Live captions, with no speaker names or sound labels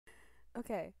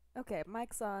Okay, okay,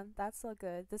 mic's on. That's all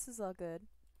good. This is all good.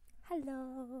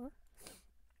 Hello.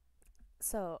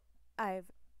 So, I've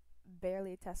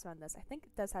barely tested on this. I think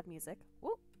it does have music.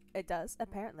 Ooh, it does,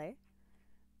 apparently.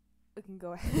 We can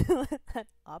go ahead and let that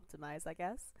optimize, I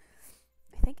guess.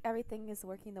 I think everything is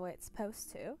working the way it's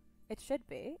supposed to. It should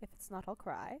be. If it's not, I'll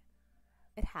cry.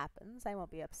 It happens. I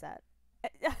won't be upset.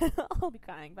 I'll be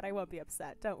crying, but I won't be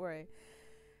upset. Don't worry.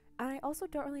 And I also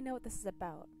don't really know what this is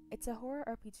about. It's a horror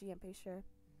RPG, I'm pretty sure.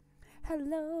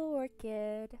 Hello,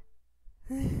 Orchid.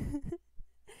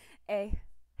 Hey,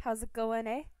 how's it going,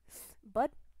 eh?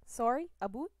 Bud? Sorry?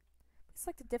 Abu?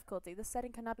 Select the difficulty. The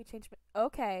setting cannot be changed.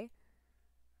 Okay.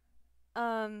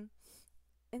 Um,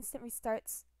 instant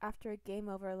restarts after a game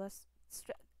over. Less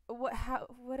what? How?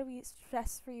 What do we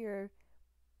stress for your?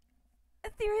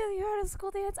 Ethereal, you're at a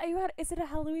school dance. Are you at? Is it a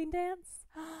Halloween dance?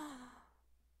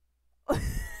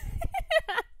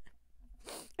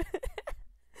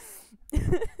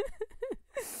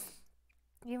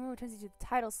 Game returns you to the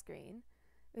title screen.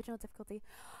 Original difficulty.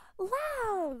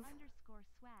 Love! Underscore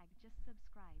swag just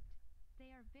subscribed. They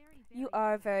are very, You very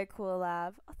are very cool,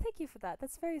 Lav. Oh, thank you for that.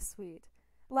 That's very sweet.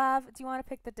 Lav, do you want to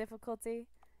pick the difficulty?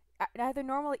 Either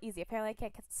normal or easy. Apparently, I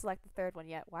can't select the third one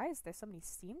yet. Why is there so many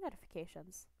Steam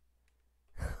notifications?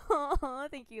 Oh,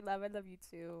 thank you, Lav. I love you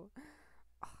too.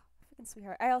 Oh, freaking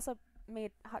sweetheart. I also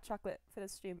made hot chocolate for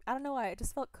this stream. I don't know why. It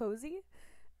just felt cozy.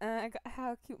 I got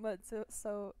how cute mode.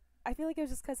 So I feel like it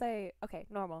was just because okay,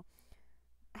 normal.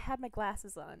 I had my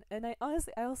glasses on, and I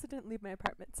also didn't leave my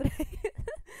apartment today.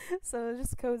 So it was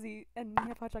just cozy and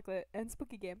have hot chocolate and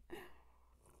spooky game.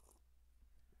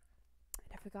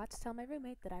 And I forgot to tell my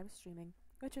roommate that I was streaming,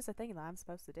 which is a thing that I'm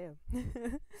supposed to do.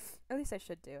 At least I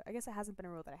should do. I guess it hasn't been a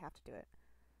rule that I have to do it.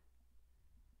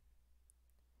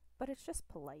 But it's just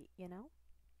polite, you know?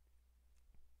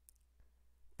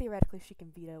 Theoretically, she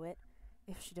can veto it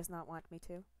if she does not want me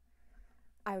to.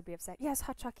 I would be upset. Yes,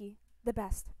 hot chocky. The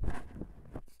best.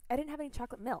 I didn't have any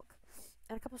chocolate milk.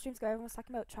 And a couple streams ago, everyone was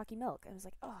talking about chalky milk. And I was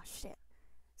like, oh, shit.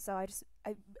 So I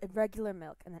regular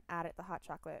milk and then added the hot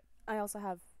chocolate. I also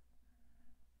have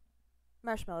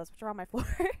marshmallows, which are on my floor.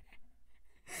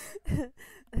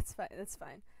 That's fine, that's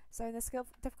fine. So in the skill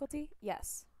difficulty?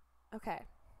 Yes. Okay.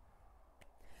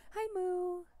 Hi,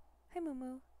 Moo. Hi, Moo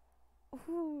Moo.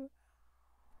 Ooh.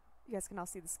 You guys can all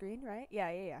see the screen, right?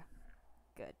 Yeah.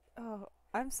 Good. Oh,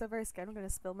 I'm so very scared I'm gonna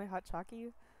spill my hot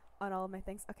chalky on all of my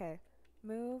things. Okay.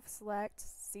 Move, select,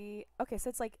 see. Okay, so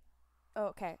it's like, oh,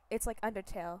 okay. It's like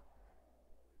Undertale.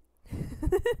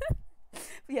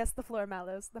 Yes, the floor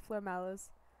mallows. The floor mallows.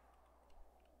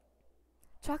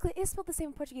 Chocolate is spelled the same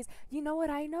in Portuguese. You know what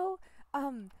I know?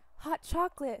 Hot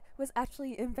chocolate was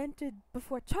actually invented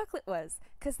before chocolate was,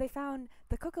 because they found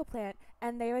the cocoa plant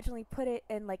and they originally put it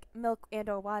in like milk and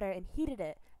or water and heated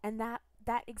it, and that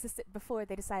existed before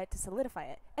they decided to solidify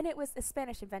it. And it was a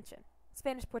Spanish invention.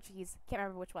 Spanish, Portuguese, can't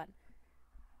remember which one.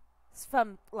 It's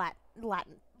from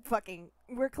Latin. Fucking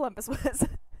where Columbus was.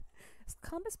 Is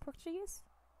Columbus Portuguese?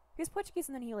 He was Portuguese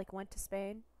and then he like went to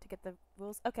Spain to get the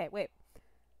rules. Okay, wait.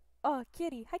 Oh,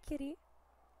 kitty. Hi, kitty.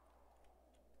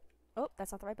 Oh,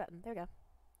 that's not the right button. There we go.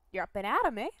 You're up and at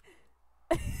 'em, eh?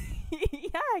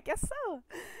 Yeah, I guess so.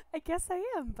 I guess I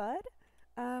am, bud.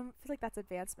 I feel like that's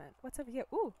advancement. What's over here?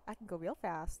 Ooh, I can go real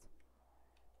fast.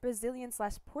 Brazilian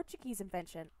slash Portuguese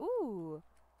invention. Ooh.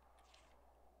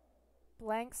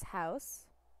 Blank's house.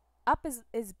 Up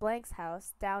is Blank's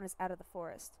house. Down is out of the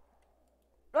forest.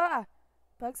 Ah!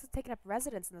 Bugs have taken up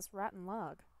residence in this rotten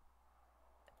log.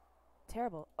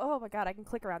 Terrible. Oh my god, I can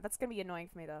click around. That's gonna be annoying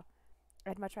for me, though.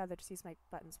 I'd much rather just use my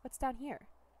buttons. What's down here?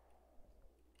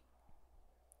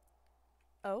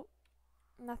 Oh.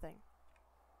 Nothing.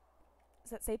 Is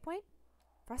that save point?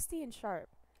 Rusty and sharp.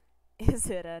 Is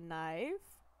it a knife?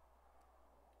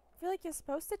 I feel like you're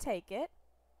supposed to take it.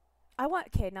 I want...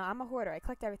 Okay, no, I'm a hoarder. I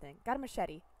collect everything. Got a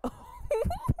machete.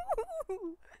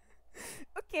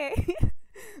 Okay.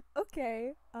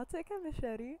 Okay. I'll take a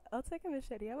machete.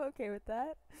 I'm okay with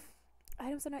that.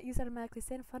 Items are not used automatically.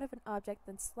 Stand in front of an object,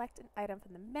 then select an item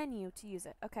from the menu to use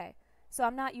it. Okay. So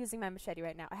I'm not using my machete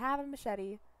right now. I have a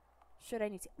machete. Should I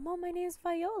need to? Mom, my name is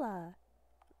Viola.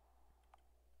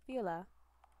 Viola.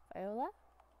 Viola?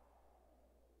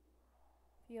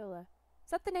 Viola.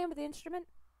 Is that the name of the instrument?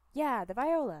 Yeah, the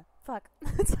viola. Fuck.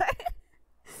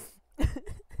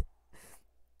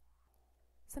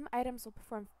 Some items will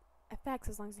perform effects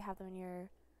as long as you have them in your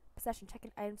possession. Check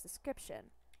an item's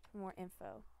description for more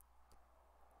info.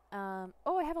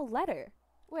 Oh, I have a letter.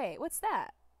 Wait, what's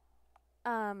that?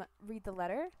 Read the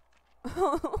letter?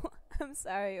 Oh, I'm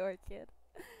sorry, Orchid.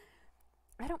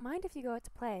 I don't mind if you go out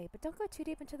to play, but don't go too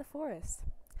deep into the forest.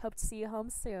 Hope to see you home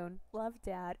soon. Love,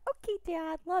 Dad. Okay,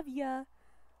 Dad. Love ya.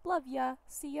 Love ya.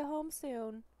 See you home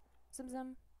soon. Zum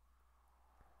zum.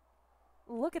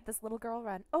 Look at this little girl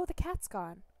run. Oh, the cat's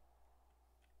gone.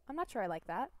 I'm not sure I like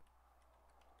that.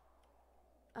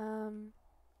 Can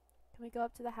we go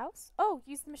up to the house? Oh,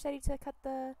 use the machete to cut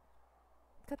the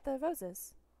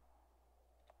roses.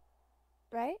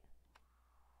 Right?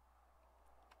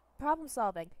 Problem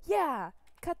solving. Yeah!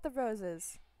 Cut the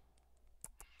roses.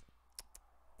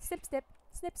 Snip, snip.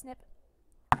 Snip, snip.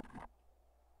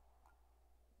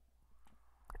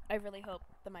 I really hope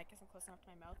the mic isn't close enough to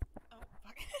my mouth. Oh,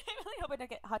 fuck. I really hope I don't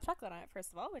get hot chocolate on it,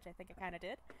 first of all, which I think I kind of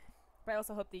did. But I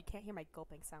also hope that you can't hear my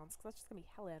gulping sounds, because that's just going to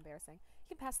be hella embarrassing.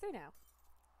 You can pass through now.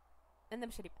 And the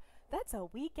machete. That's a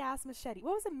weak-ass machete.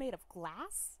 What was it made of?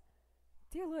 Glass?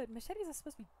 Dear Lord, machetes are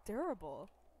supposed to be durable.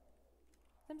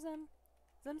 Zum zum.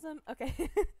 Zum zum. Okay.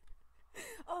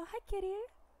 Oh, hi, kitty.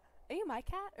 Are you my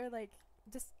cat, or, like,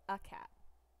 just a cat?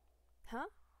 Huh?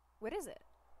 What is it?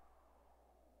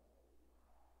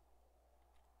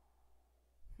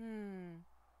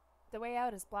 The way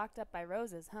out is blocked up by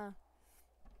roses, huh?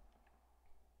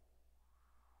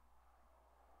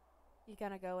 You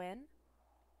gonna go in?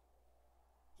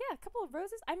 Yeah, a couple of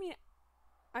roses. I mean,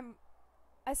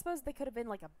 I suppose they could have been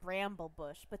like a bramble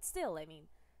bush, but still, I mean,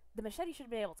 the machete should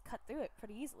have been able to cut through it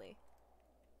pretty easily.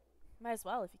 Might as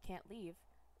well if you can't leave.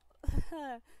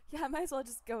 Yeah, I might as well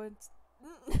just go into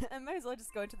I might as well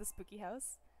just go into the spooky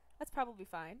house. That's probably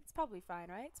fine. It's probably fine,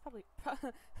 right? It's probably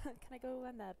Can I go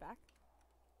on the back?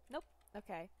 Nope.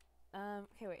 Okay.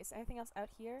 Okay, wait, is there anything else out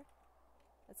here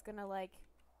that's gonna, like,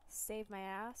 save my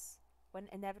ass when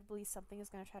inevitably something is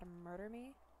gonna try to murder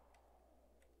me?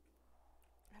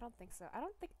 I don't think so. I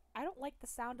don't like the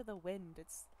sound of the wind.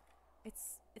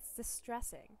 It's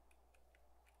distressing.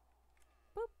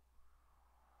 Boop.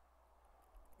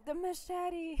 The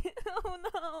machete! Oh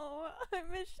no! A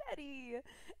machete!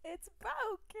 It's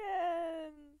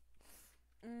broken!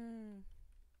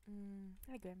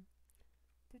 Hi, Grim.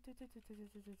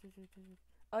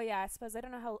 Oh yeah, I suppose I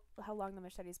don't know how long the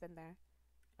machete's been there.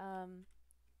 Oh,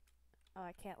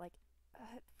 I can't, like,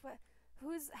 what?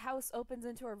 Whose house opens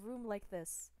into a room like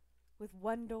this with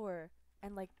one door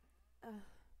and, like,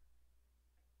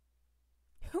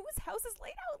 whose house is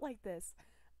laid out like this?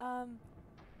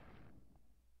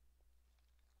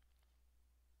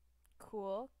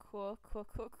 Cool. What the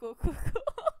fuck?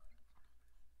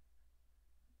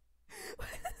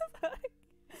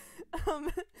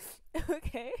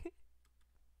 Okay.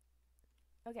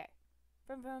 Okay.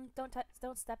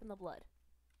 Don't step in the blood.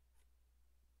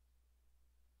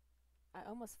 I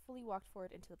almost fully walked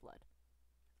forward into the blood.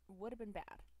 Would have been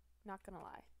bad. Not gonna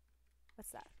lie.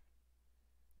 What's that?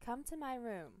 Come to my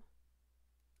room.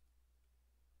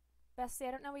 Bestie,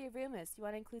 I don't know where your room is. Do you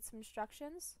want to include some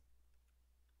instructions?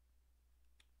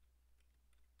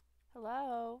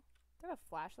 Hello? Do I have a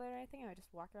flashlight or anything? Or I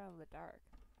just walk around in the dark?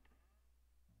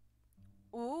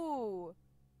 Ooh!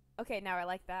 Okay, now I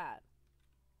like that.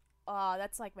 Aw,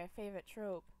 that's like my favorite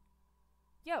trope.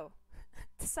 Yo!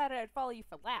 Decided I'd follow you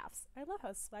for laughs. I love how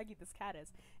swaggy this cat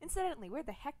is. Incidentally, where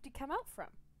the heck did you come out from?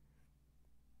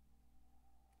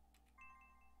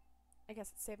 I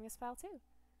guess it's saving us file too.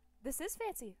 This is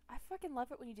fancy. I fucking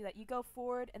love it when you do that. You go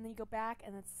forward and then you go back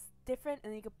and it's different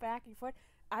and then you go back and forward.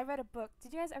 I read a book.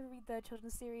 Did you guys ever read the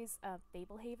children's series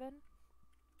Fablehaven?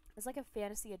 It's like a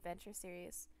fantasy adventure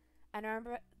series. And I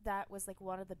remember that was like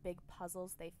one of the big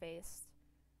puzzles they faced.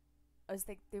 As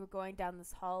they were going down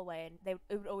this hallway and it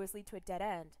would always lead to a dead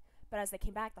end. But as they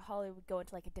came back, the hallway would go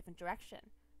into like a different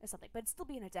direction or something. But it'd still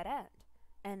be in a dead end.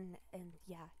 And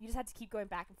yeah, you just had to keep going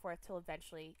back and forth till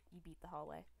eventually you beat the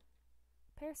hallway.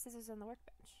 Pair of scissors on the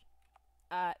workbench.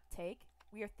 Take.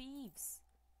 We are thieves.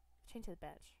 Chain to the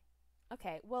bench.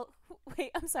 Okay, well,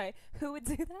 wait, I'm sorry. Who would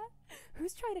do that?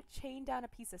 Who's trying to chain down a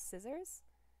piece of scissors?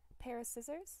 A pair of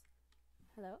scissors?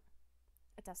 Hello?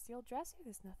 A dusty old dresser?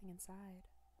 There's nothing inside.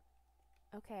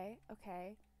 Okay.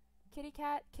 Kitty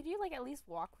cat, could you, like, at least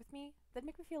walk with me? That'd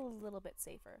make me feel a little bit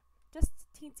safer. Just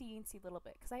teensy-eensy little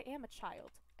bit, because I am a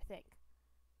child, I think.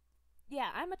 Yeah,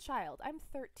 I'm a child. I'm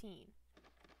 13.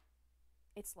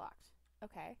 It's locked.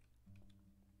 Okay.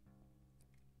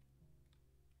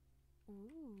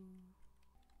 Ooh.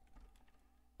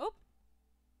 Oh!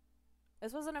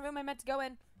 This wasn't a room I meant to go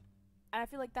in. And I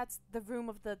feel like that's the room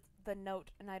of the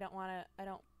note, and I don't wanna, I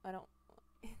don't.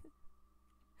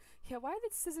 Yeah, why are the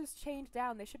scissors chained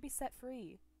down? They should be set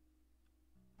free.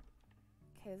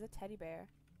 Okay, there's a teddy bear.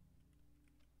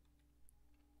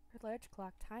 Her large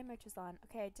clock. Time marches on.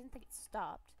 Okay, I didn't think it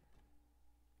stopped.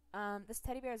 This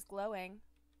teddy bear is glowing.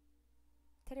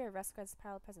 Teddy bear rescues a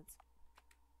pile of presents.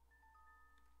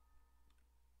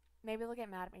 Maybe they'll get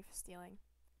mad at me for stealing.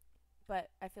 But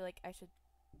I feel like I should...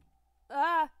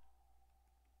 Ah!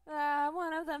 Ah,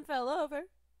 one of them fell over.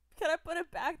 Can I put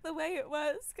it back the way it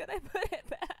was? Can I put it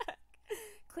back?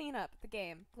 Clean up the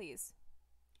game, please.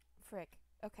 Frick.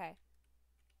 Okay.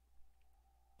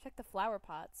 Check the flower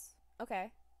pots.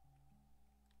 Okay.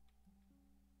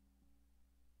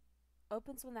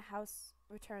 Opens when the house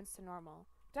returns to normal.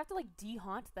 Do I have to like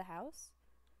de-haunt the house?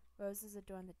 Roses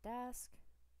adorn the desk.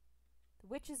 The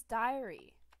witch's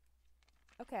diary.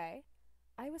 Okay.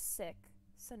 I was sick,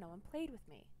 so no one played with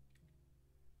me.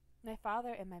 My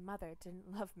father and my mother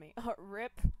didn't love me. Oh,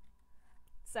 rip.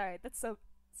 Sorry, that's so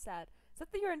sad. Is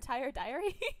that your entire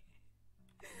diary?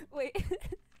 Wait.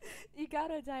 You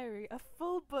got a diary, a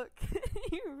full book.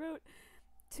 You wrote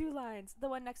 2 lines. The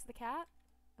one next to the cat?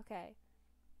 Okay.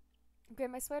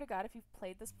 Grim, I swear to God, if you've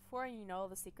played this before and you know all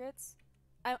the secrets,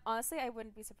 honestly, I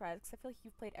wouldn't be surprised because I feel like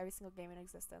you've played every single game in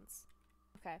existence.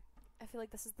 Okay. I feel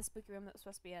like this is the spooky room that was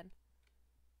supposed to be in.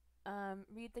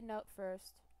 Read the note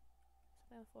first.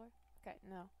 Something on the floor? Okay,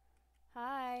 no.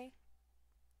 Hi.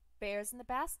 Bear's in the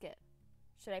basket.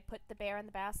 Should I put the bear in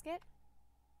the basket?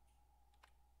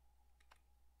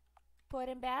 Put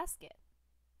in basket.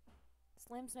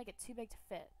 Slims make it too big to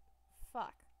fit.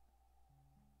 Fuck.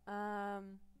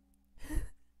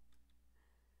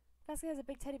 Basket has a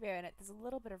big teddy bear in it. There's a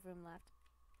little bit of room left.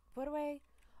 What do I...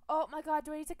 Oh my god,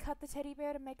 do I need to cut the teddy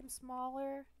bear to make him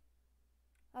smaller?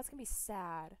 That's gonna be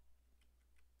sad.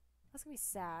 That's gonna be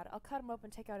sad. I'll cut him open,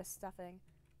 take out his stuffing.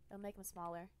 It'll make him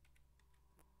smaller.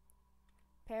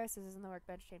 Paris is in the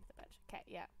workbench, change the bench. Okay,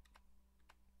 yeah.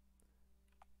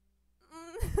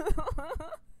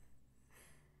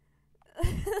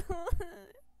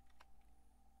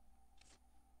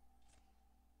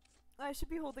 I should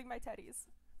be holding my teddies.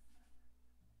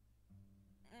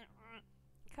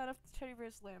 Cut off the teddy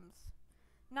bear's limbs.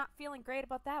 Not feeling great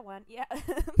about that one. Yeah.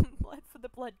 Blood for the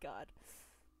blood god.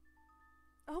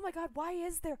 Oh my god, why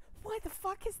the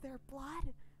fuck is there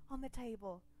blood on the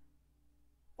table?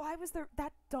 Why was there...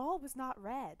 That doll was not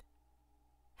red.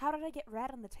 How did I get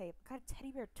red on the table? I got a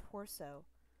teddy bear torso.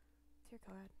 Dear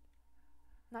god.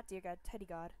 Not dear god, teddy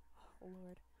god. Oh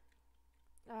lord.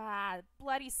 Ah,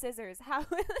 bloody scissors. How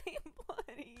are they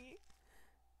bloody?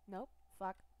 Nope.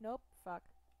 Fuck. Nope. Fuck.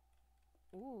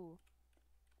 Ooh.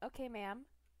 Okay, ma'am.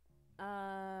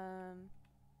 I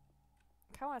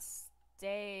kinda wanna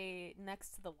stay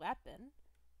next to the weapon.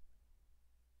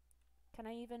 Can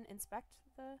I even inspect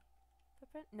the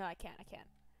footprint? No, I can't. I can't.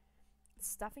 The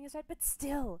stuffing is red, but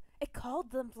still, it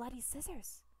called them bloody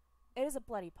scissors. It is a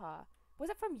bloody paw.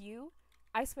 Was it from you?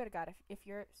 I swear to God, if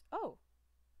you're... Oh,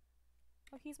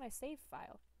 here's my save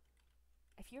file.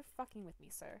 If you're fucking with me,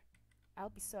 sir, I'll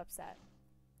be so upset.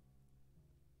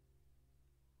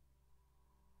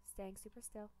 Staying super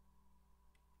still.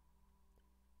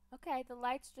 Okay, the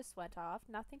lights just went off.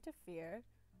 Nothing to fear.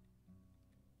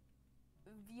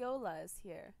 Viola is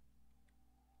here.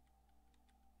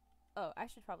 Oh, I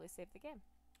should probably save the game.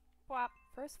 Bwop.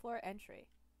 First floor entry.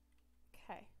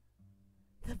 Okay.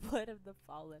 The blood of the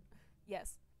fallen.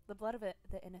 Yes, the blood of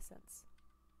the innocents.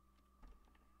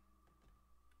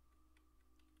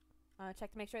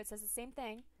 Check to make sure it says the same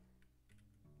thing.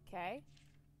 Okay.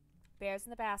 Bear's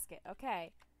in the basket.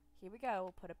 Okay. Here we go.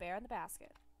 We'll put a bear in the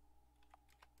basket.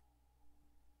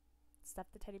 Stuff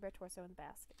the teddy bear torso in the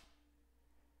basket.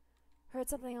 Heard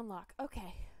something unlock.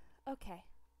 Okay. Okay.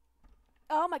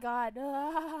 Oh my god.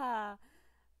 Ah.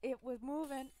 It was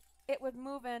moving. It was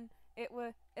moving. It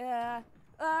was...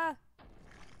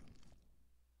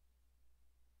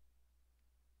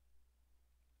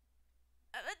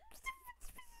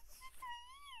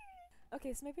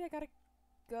 Okay, so maybe I gotta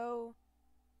go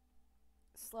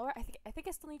slower. I think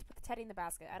I still need to put the teddy in the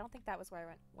basket. I don't think that was where I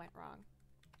went wrong.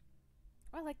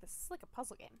 Oh, I like this. This is like a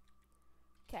puzzle game.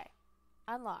 Okay.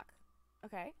 Unlock.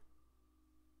 Okay.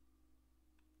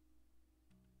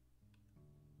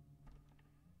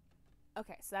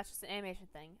 Okay, so that's just an animation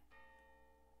thing.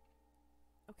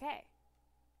 Okay.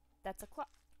 That's a clock.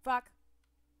 Fuck.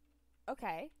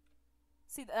 Okay.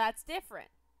 See, that's different.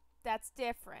 That's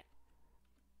different.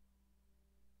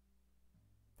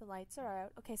 The lights are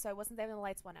out. Okay, so I wasn't there when the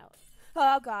lights went out.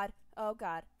 Oh god. Oh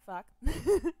god. Fuck.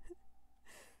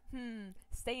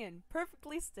 Staying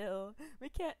perfectly still. We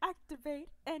can't activate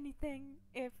anything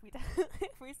if we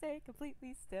if we stay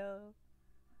completely still.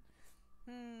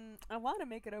 I want to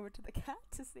make it over to the cat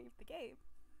to save the game.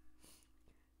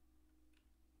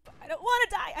 But I don't want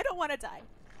to die. I don't want to die.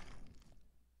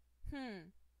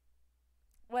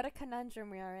 What a conundrum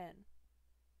we are in.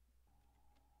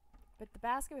 But the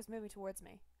basket was moving towards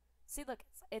me. See, look,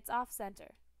 it's off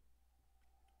center.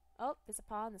 Oh, there's a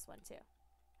paw on this one too.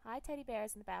 Hi, teddy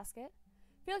bears in the basket.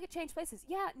 Feel like it changed places.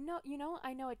 Yeah, no, you know,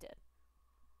 I know it did.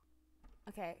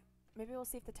 Okay, maybe we'll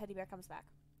see if the teddy bear comes back.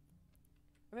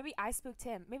 Or maybe I spooked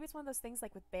him. Maybe it's one of those things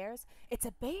like with bears. It's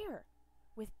a bear!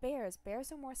 With bears,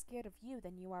 bears are more scared of you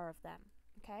than you are of them.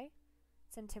 Okay?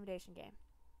 It's an intimidation game.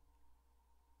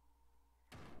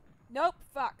 Nope,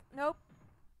 fuck, nope.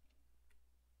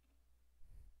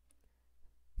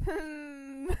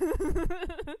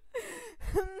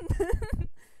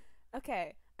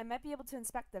 Okay, I might be able to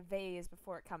inspect the vase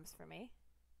before it comes for me.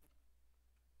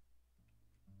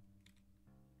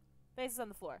 Vase is on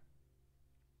the floor.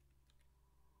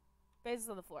 Vase is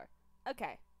on the floor.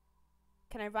 Okay.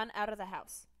 Can I run out of the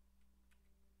house?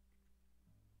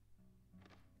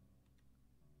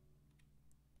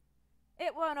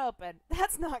 It won't open.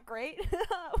 That's not great.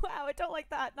 Wow, I don't like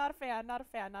that. Not a fan, not a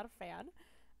fan, not a fan.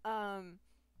 I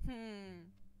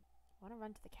want to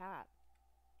run to the cat.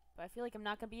 But I feel like I'm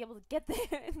not going to be able to get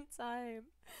there in time.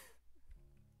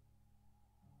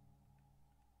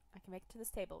 I can make it to this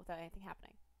table without anything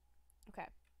happening. Okay.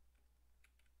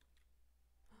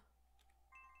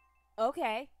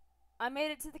 Okay. I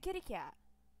made it to the kitty cat.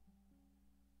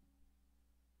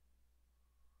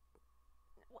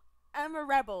 I'm a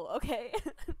rebel, okay?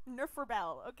 Nerf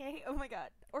rebel, okay? Oh my god.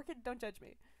 Orchid, don't judge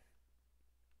me.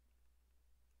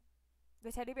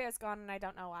 The teddy bear is gone and I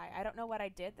don't know why. I don't know what I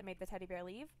did that made the teddy bear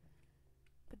leave.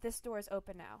 But this door is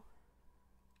open now.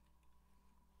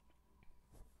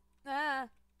 Ah!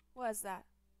 What is that?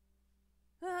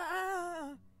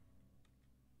 Ah!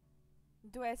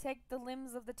 Do I take the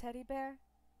limbs of the teddy bear?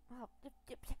 Oh,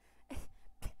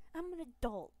 I'm an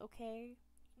adult, okay?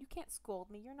 You can't scold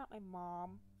me. You're not my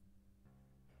mom.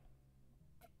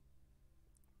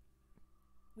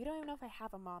 We don't even know if I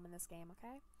have a mom in this game,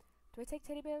 okay? Do I take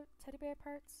teddy bear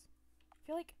parts? I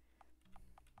feel like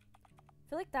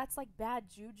that's like bad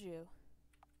juju.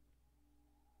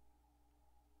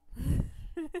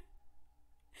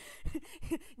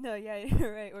 No, yeah,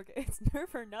 you're right. Okay, it's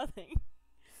nerf or nothing.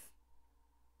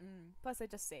 Plus, I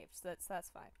just saved, so that's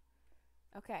fine.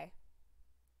 Okay.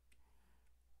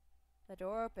 The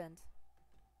door opened.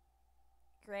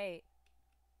 Great.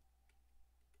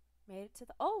 Made it to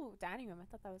the dining room. I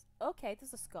thought that was okay.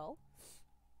 There's a skull.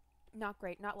 Not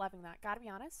great. Not loving that. Gotta be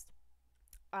honest.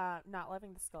 Not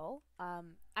loving the skull.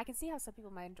 I can see how some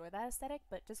people might enjoy that aesthetic,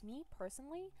 but just me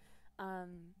personally,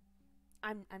 I'm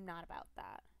not about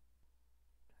that.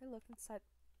 Do I look inside?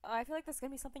 Oh, I feel like there's gonna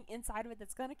be something inside of it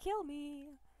that's gonna kill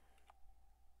me.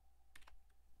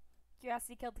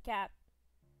 Curiosity killed the cat.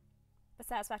 But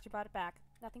satisfaction brought it back.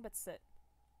 Nothing but soot.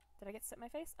 Did I get soot in my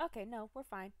face? Okay, no, we're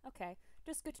fine. Okay.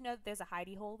 Just good to know that there's a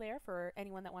hidey hole there for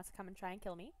anyone that wants to come and try and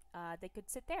kill me. They could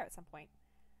sit there at some point.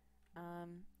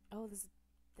 Oh,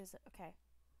 okay.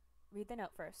 Read the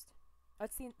note first.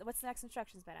 What's the next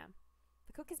instructions, madam?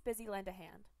 The cook is busy, lend a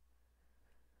hand.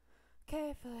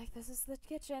 Okay, I feel like this is the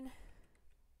kitchen.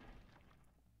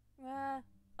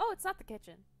 Oh, it's not the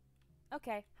kitchen.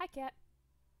 Okay, hi cat.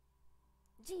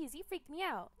 Jeez, you freaked me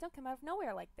out. Don't come out of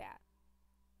nowhere like that.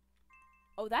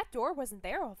 Oh, that door wasn't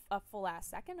there a full ass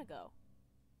second ago.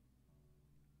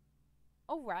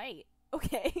 Oh, right.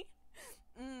 Okay.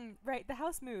 Right, the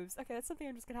house moves. Okay, that's something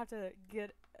I'm just gonna have to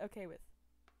get okay with.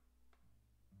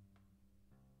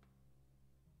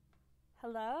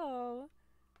 Hello?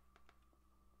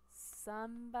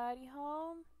 Somebody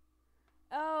home?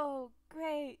 Oh,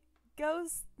 great.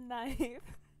 Ghost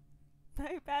knife.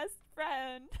 My best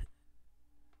friend.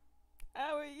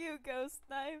 How are you, Ghost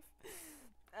Knife?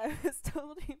 I was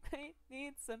told you might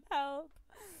need some help.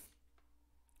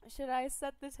 Should I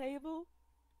set the table?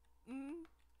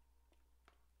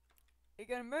 You're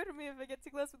gonna murder me if I get too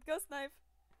close with Ghost Knife.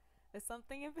 There's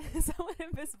something someone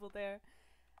invisible there.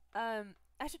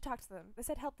 I should talk to them. They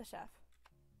said help the chef.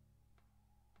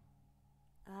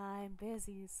 I'm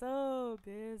busy, so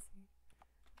busy.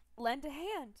 Lend a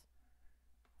hand.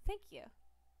 Thank you.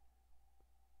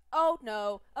 Oh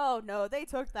no, they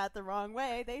took that the wrong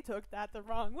way.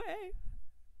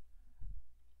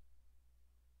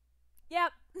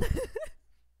 Yep.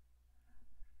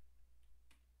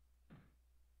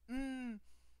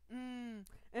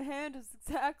 A hand is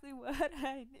exactly what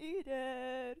I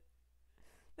needed.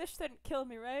 This shouldn't kill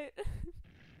me, right?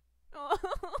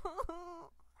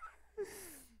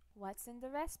 What's in the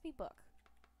recipe book?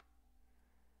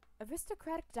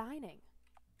 Aristocratic dining.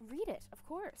 Read it, of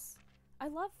course. I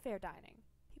love fair dining.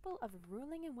 People of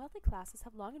ruling and wealthy classes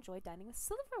have long enjoyed dining with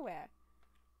silverware.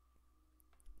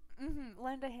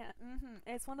 Lend a hand.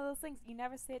 It's one of those things, you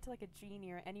never say it to like a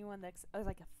genie or anyone that's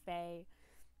like a fae.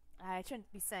 I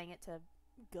shouldn't be saying it to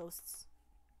ghosts.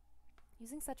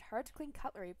 Using such hard-to-clean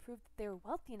cutlery proved that they were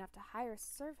wealthy enough to hire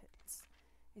servants.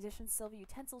 In addition, silver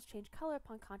utensils change color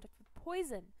upon contact with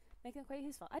poison, making them quite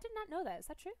useful. I did not know that. Is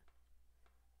that true?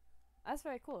 That's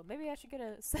very cool. Maybe I should get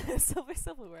a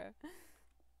silverware.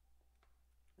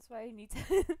 That's why I need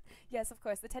to. Yes, of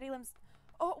course. The teddy limbs.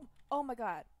 Oh my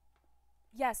god.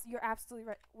 Yes, you're absolutely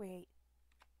right. Wait.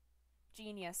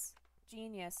 Genius.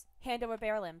 Genius. Hand over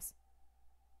bear limbs.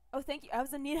 Oh, thank you. I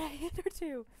was in need of a hand or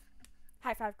two.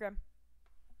 High five, Grim.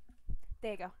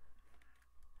 There you go.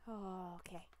 Oh,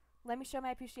 okay. Let me show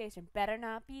my appreciation. Better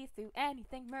not be through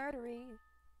anything murdery.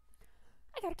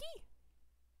 I got a key.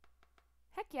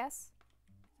 Heck yes.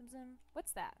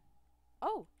 What's that?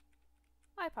 Oh.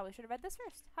 I probably should have read this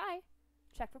first. Hi.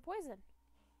 Check for poison.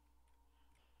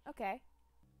 Okay.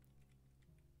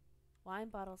 Wine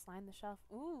bottles line the shelf.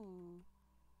 Ooh.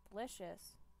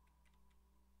 Delicious.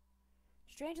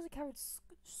 Strangely covered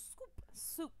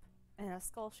soup in a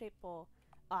skull-shaped bowl.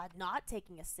 Not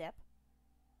taking a sip.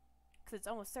 Because it's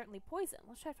almost certainly poison.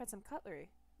 Let's try to find some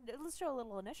cutlery. Let's show a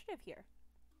little initiative here.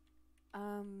 Do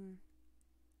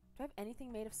I have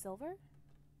anything made of silver?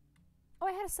 Oh,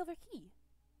 I had a silver key.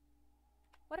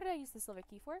 What did I use the silver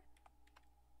key for?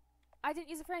 I didn't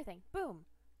use it for anything. Boom.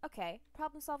 Okay.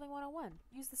 Problem solving 101.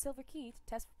 Use the silver key to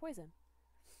test for poison.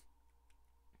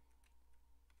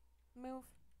 Move.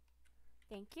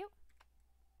 Thank you.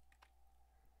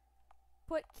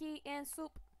 Put key in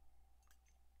soup.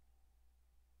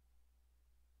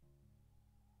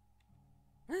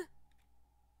 The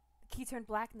key turned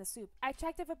black in the soup. I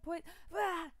checked if it put.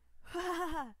 Whoop!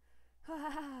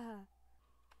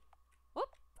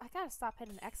 I gotta stop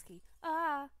hitting the X key.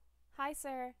 Hi,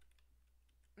 sir.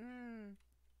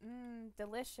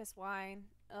 Delicious wine.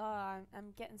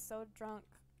 I'm getting so drunk.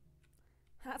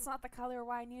 That's not the color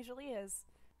wine usually is.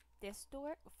 This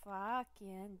door?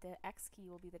 Fucking, the X key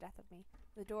will be the death of me.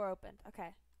 The door opened.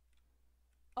 Okay.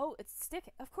 Oh, it's the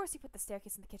staircase. Of course you put the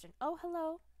staircase in the kitchen. Oh,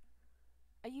 hello.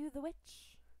 Are you the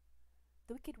witch?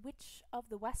 The Wicked Witch of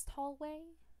the West Hallway?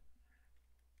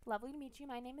 Lovely to meet you.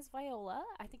 My name is Viola.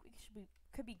 I think we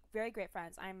could be very great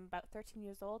friends. I'm about 13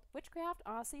 years old. Witchcraft,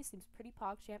 honestly, seems pretty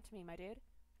pogchamp to me, my dude.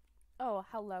 Oh,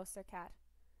 hello, Sir Cat.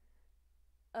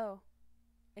 Oh,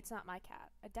 it's not my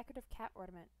cat. A decorative cat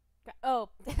ornament. Oh,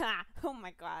 oh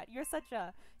my god. You're such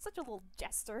a little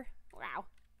jester. Wow.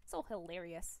 So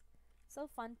hilarious. So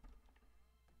fun.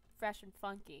 Fresh and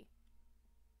funky.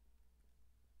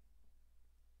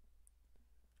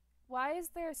 Why is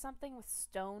there something with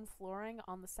stone flooring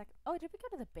on the second? Oh, did we go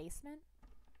to the basement?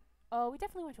 Oh, we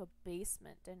definitely went to a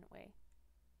basement, didn't we?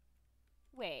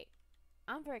 Wait.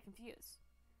 I'm very confused.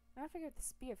 I don't figure out the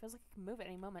spear. Feels like it can move at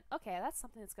any moment. Okay, that's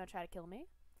something that's gonna try to kill me.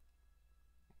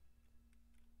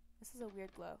 This is a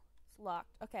weird glow. It's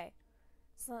locked. Okay.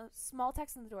 So, small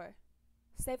text on the door.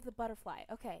 Save the butterfly.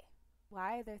 Okay.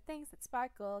 Why are there things that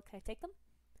sparkle? Can I take them?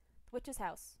 The witch's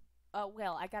house. Oh,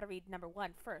 well, I gotta read number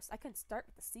 1 first. I couldn't start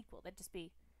with the sequel. That'd just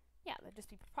be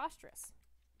preposterous.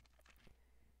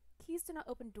 Keys do not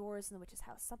open doors in the witch's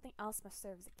house. Something else must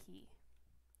serve as a key.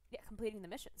 Yeah, completing the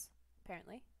missions,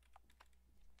 apparently.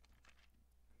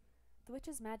 The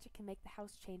witch's magic can make the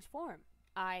house change form.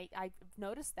 I've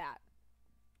noticed that.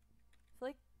 I feel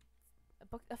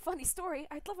like a funny story.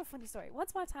 I'd love a funny story.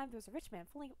 Once upon a time, there was a rich man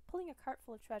pulling a cart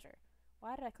full of treasure.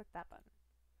 Why did I click that button?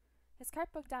 His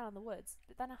cart broke down in the woods,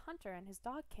 but then a hunter and his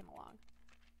dog came along.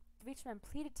 The rich man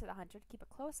pleaded to the hunter to keep a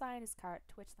close eye on his cart,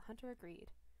 to which the hunter agreed.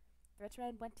 The rich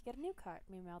man went to get a new cart.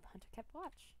 Meanwhile, the hunter kept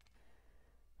watch.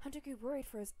 Hunter grew worried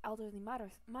for his elderly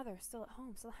mother still at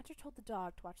home, so the hunter told the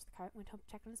dog to watch the cart and went home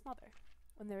to check on his mother.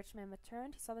 When the rich man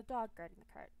returned, he saw the dog guarding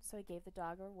the cart, so he gave the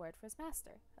dog a reward for his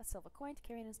master, a silver coin to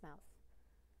carry in his mouth.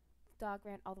 The dog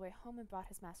ran all the way home and brought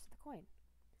his master the coin.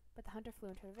 But the hunter flew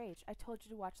into a rage. I told you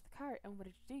to watch the cart, and what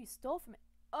did you do? You stole from it.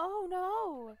 Oh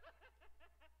no!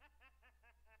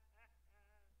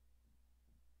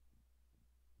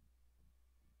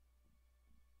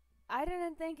 I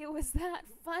didn't think it was that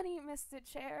funny, Mr.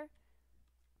 Chair.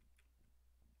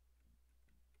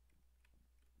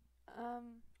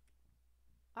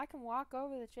 I can walk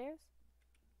over the chairs?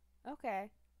 Okay.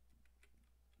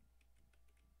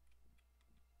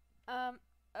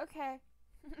 Okay.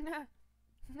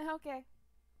 No, okay.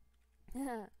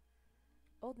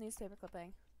 Old newspaper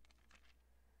clipping.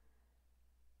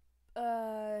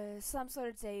 Some sort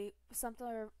of day,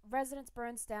 residence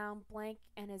burns down, blank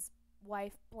and his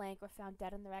wife, blank, were found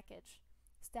dead in the wreckage.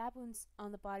 Stab wounds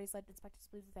on the bodies led inspectors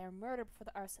to believe that they were murdered before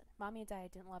the arson. Mommy and Daddy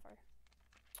didn't love her.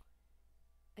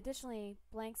 Additionally,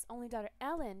 blank's only daughter,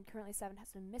 Ellen, currently 7,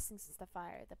 has been missing since the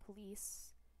fire. The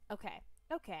police... Okay.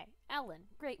 Okay, Ellen.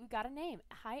 Great, we got a name.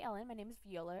 Hi, Ellen. My name is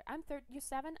Viola. You're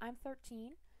 7. I'm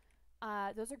 13.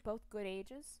 Those are both good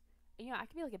ages. You know, I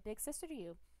could be like a big sister to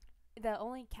you. The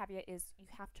only caveat is you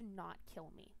have to not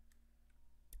kill me.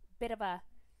 Bit of a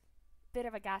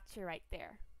gotcha right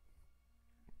there.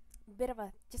 Bit of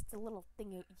a just a little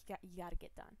thing you gotta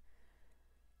get done.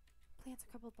 Plants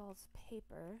a couple of balls of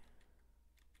paper.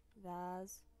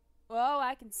 Vase. Whoa,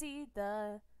 I can see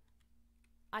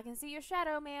your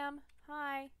shadow, ma'am.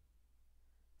 Hi.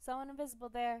 Someone invisible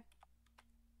there.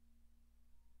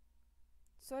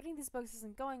 Sorting these books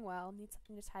isn't going well. Need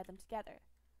something to tie them together.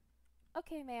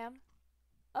 Okay, ma'am.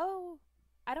 Oh,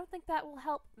 I don't think that will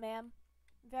help, ma'am.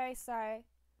 Very sorry.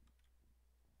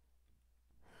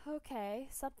 Okay,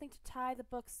 something to tie the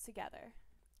books together.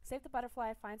 Save the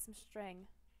butterfly, find some string.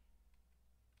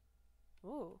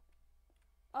 Ooh.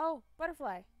 Oh,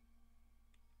 butterfly.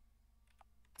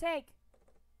 Take.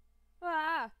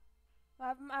 Ah!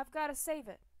 I've got to save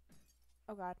it.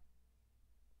 Oh god.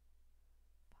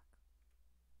 Fuck.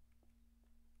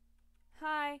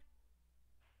 Hi.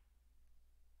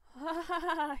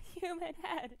 Human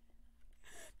head.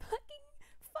 Fucking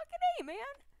A, man.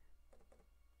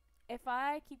 If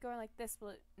I keep going like this, will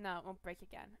it? No, it won't break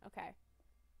again. Okay.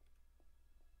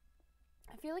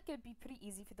 I feel like it would be pretty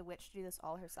easy for the witch to do this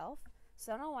all herself,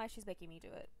 so I don't know why she's making me do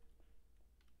it.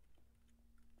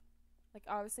 Like,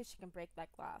 obviously she can break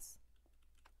that glass.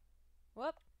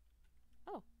 Whoop.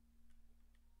 Oh.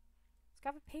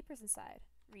 Scrap papers inside.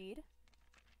 Read.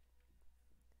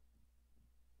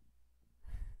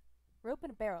 Rope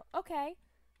in a barrel. Okay.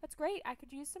 That's great. I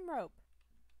could use some rope.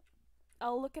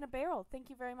 I'll look in a barrel. Thank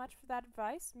you very much for that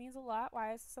advice. Means a lot.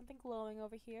 Why is something glowing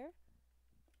over here?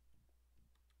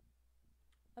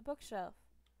 A bookshelf.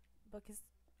 The book is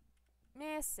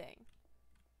missing.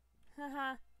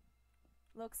 Haha.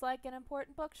 Looks like an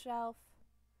important bookshelf.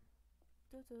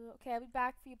 Okay, I'll be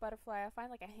back for you, butterfly. I'll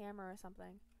find like a hammer or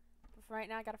something. But for right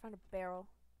now, I gotta find a barrel.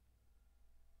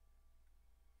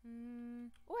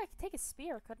 Oh, I could take a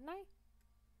spear, couldn't I?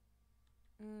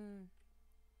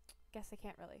 Guess I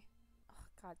can't really. Oh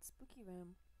god, spooky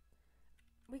room.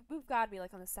 We've got to be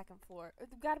like on the second floor.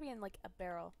 We've got to be in like a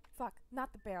barrel. Fuck,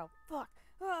 not the barrel. Fuck.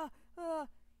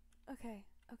 Okay,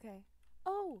 okay.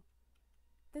 Oh,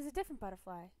 there's a different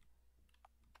butterfly.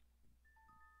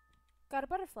 Got a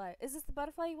butterfly. Is this the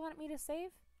butterfly you wanted me to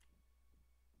save?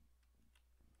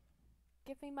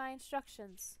 Give me my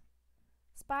instructions.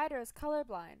 Spider is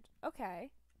colorblind.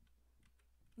 Okay.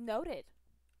 Noted.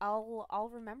 I'll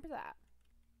remember that.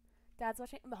 Dad's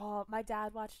watching. Oh, my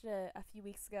dad watched it a few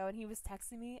weeks ago, and he was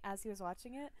texting me as he was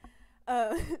watching it.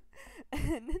 And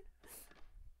am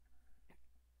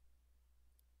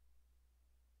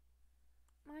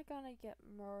I gonna get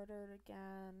murdered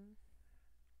again?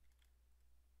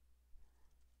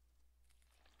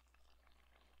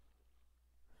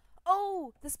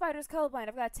 Oh, the spider's colorblind.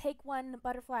 I've got to take one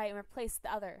butterfly and replace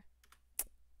the other.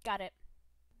 Got it.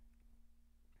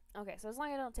 Okay, so as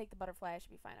long as I don't take the butterfly, I should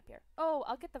be fine up here. Oh,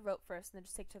 I'll get the rope first and then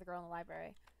just take it to the girl in the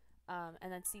library.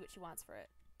 And then see what she wants for it.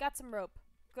 Got some rope.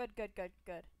 Good, good, good,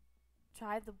 good.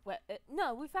 Try the web.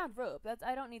 No, we found rope.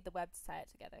 I don't need the web to tie it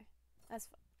together. That's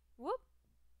fine. Whoop.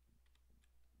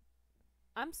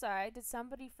 I'm sorry, did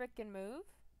somebody frickin' move?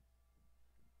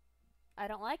 I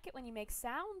don't like it when you make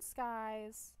sounds,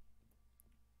 guys.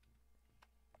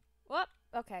 Whoop.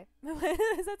 Okay.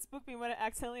 That spooked me when I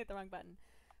accidentally hit the wrong button.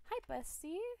 Hi,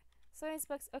 bestie. So nice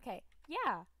books. Okay.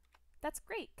 Yeah. That's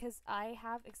great, because I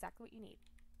have exactly what you need.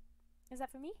 Is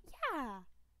that for me? Yeah.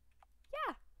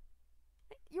 Yeah.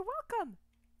 You're welcome.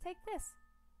 Take this.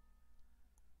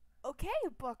 Okay,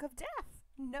 Book of Death.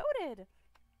 Noted.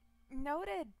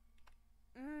 Noted.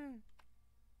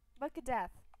 Book of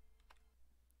Death.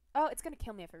 Oh, it's gonna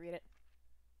kill me if I read it.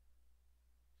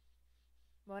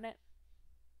 Won't it?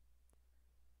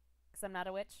 Because I'm not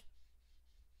a witch.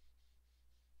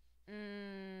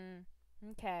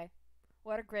 Okay.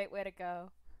 What a great way to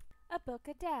go. A Book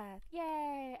of Death.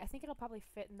 Yay! I think it'll probably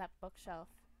fit in that bookshelf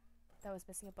that was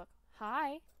missing a book.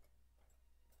 Hi.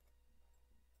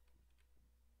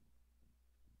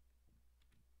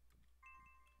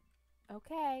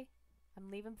 Okay.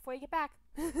 I'm leaving before you get back.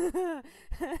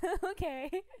 Okay.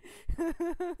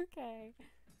 Okay.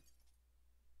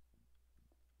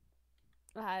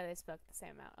 They spoke the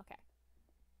same amount. Okay.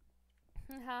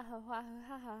 Ha ha ha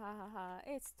ha ha ha ha.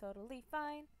 It's totally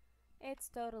fine. It's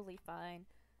totally fine.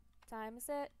 Time is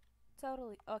it?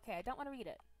 Totally. Okay, I don't want to read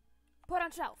it. Put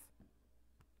on shelf.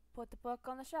 Put the book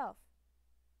on the shelf.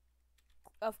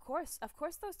 Of course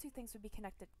those two things would be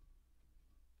connected.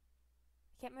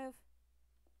 Can't move.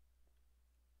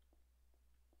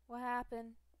 What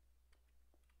happened?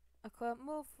 I couldn't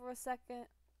move for a second.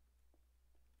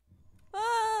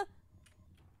 Ah!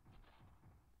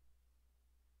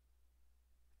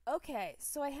 Okay,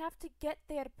 so I have to get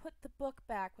there to put the book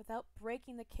back without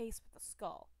breaking the case with the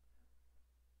skull.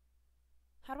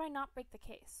 How do I not break the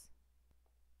case?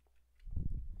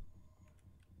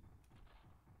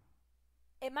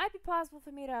 It might be possible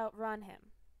for me to outrun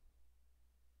him.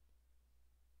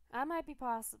 That might be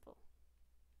possible.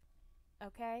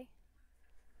 Okay?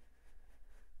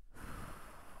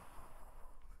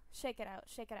 Shake it out,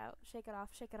 shake it out, shake it off,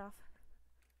 shake it off.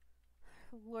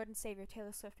 Lord and Savior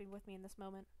Taylor Swift be with me in this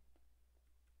moment.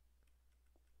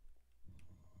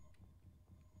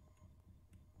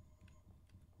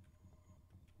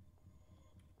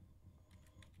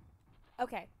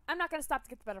 Okay, I'm not gonna stop to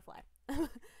get the butterfly.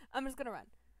 I'm just gonna run.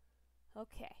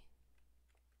 Okay.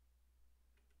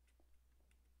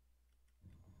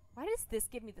 Why does this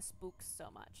give me the spooks so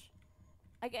much?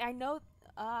 I know,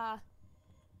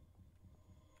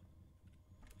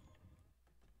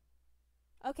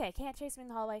 okay, can't chase me in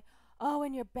the hallway. Oh,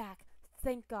 and you're back.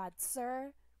 Thank God.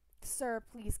 Sir, sir,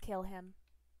 please kill him.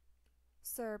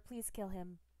 Sir, please kill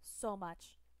him so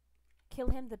much. Kill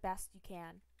him the best you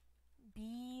can.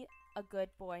 Be a good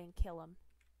boy and kill him.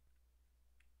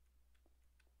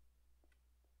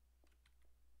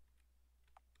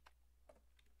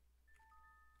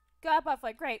 God,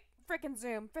 butterfly, great. Frickin'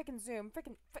 zoom, frickin' zoom,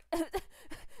 frickin'.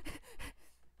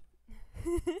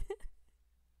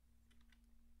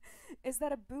 Is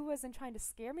that a boo isn't trying to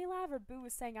scare me laugh, or boo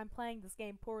is saying I'm playing this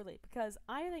game poorly? Because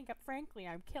I think, frankly,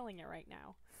 I'm killing it right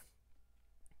now.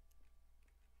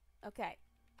 Okay.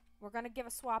 We're gonna give a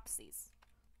swapsies.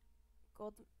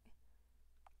 Gold.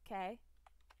 Okay.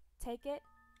 Take it.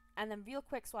 And then real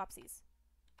quick swapsies.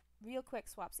 Real quick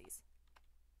swapsies.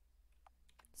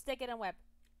 Stick it in web.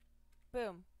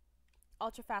 Boom.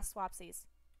 Ultra fast swapsies.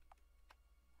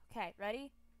 Okay,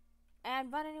 ready?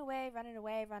 And running away, running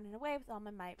away, running away with all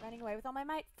my might. Running away with all my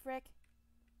might. Frick.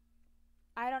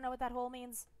 I don't know what that hole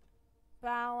means, but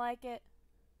I don't like it.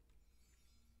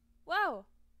 Whoa!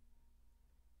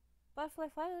 Butterfly,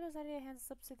 fly the other side of your hands,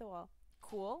 slips through the wall.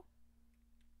 Cool.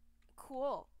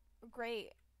 Cool.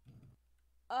 Great.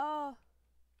 Oh.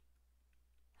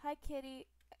 Hi, kitty.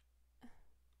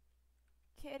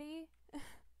 Kitty?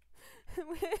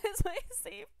 Where's my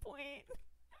save point?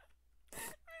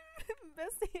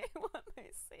 Bessie, I want my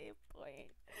save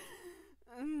point.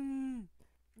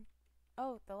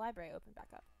 Oh, the library opened back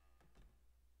up.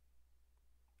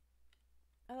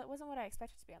 Oh, that wasn't what I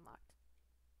expected to be unlocked.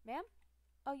 Ma'am?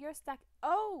 Oh, you're stuck.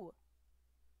 Oh!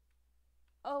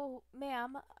 Oh,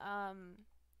 ma'am. I'm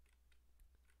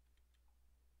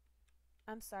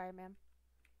sorry, ma'am.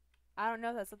 I don't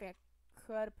know if that's something I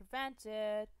could have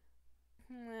prevented.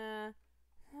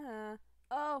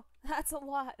 Oh, that's a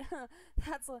lot.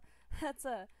 that's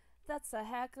a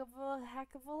heck of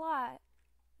a lot.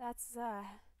 That's a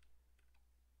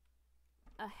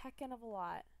heckin' of a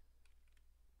lot.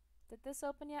 Did this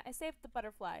open yet? I saved the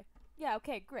butterfly. Yeah,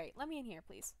 okay, great. Let me in here,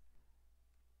 please.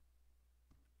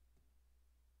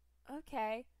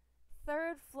 Okay.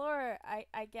 Third floor,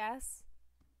 I guess.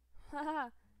 Haha.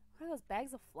 What are those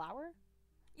bags of flour?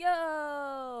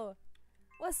 Yo!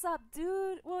 What's up,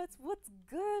 dude? What's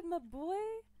good, my boy?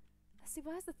 See,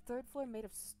 why is the third floor made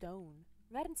of stone?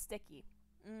 Red and sticky.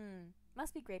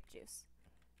 Must be grape juice.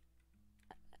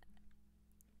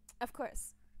 Of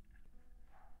course.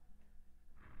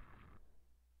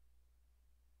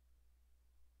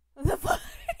 The fuck?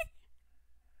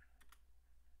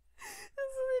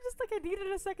 Just like I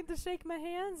needed a second to shake my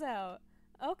hands out.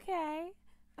 Okay.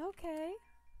 Okay.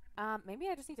 Maybe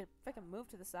I just need to freaking move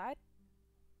to the side.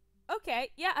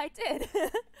 Okay, yeah, I did.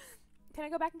 Can I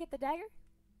go back and get the dagger?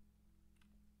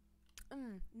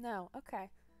 No, okay.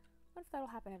 What if that'll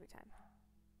happen every time?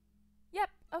 Yep,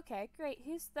 okay, great.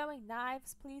 Who's throwing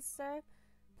knives, please, sir?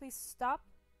 Please stop.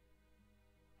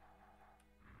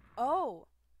 Oh,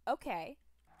 okay.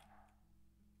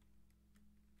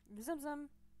 Zum zum.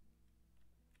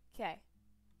 Okay.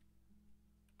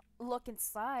 Look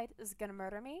inside. Is it gonna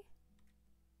murder me?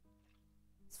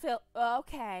 It's Phil.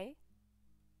 Okay.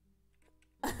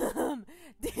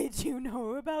 Did you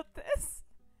know about this?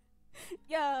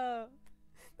 Yo.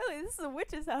 Really, this is a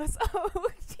witch's house. Oh,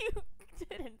 you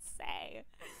didn't say.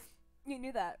 You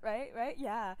knew that, right? Right?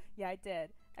 Yeah. Yeah, I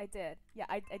did. I did. Yeah,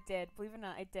 I did. Believe it or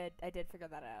not, I did. I did figure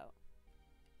that out.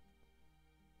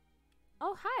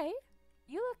 Oh, hi.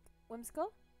 You look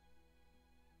whimsical.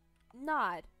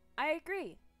 Nod. I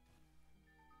agree.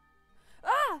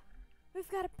 Ah! We've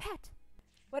got a pet.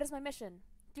 What is my mission?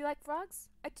 Do you like frogs?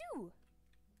 I do.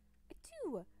 I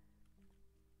do.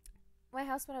 My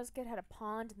house when I was a kid had a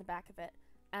pond in the back of it.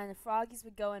 And the froggies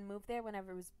would go and move there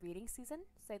whenever it was breeding season.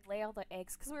 So they'd lay all their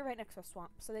eggs, because we were right next to a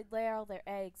swamp. So they'd lay all their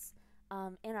eggs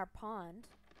in our pond.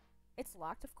 It's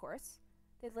locked, of course.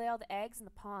 They'd lay all the eggs in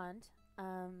the pond.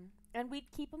 And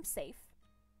we'd keep them safe.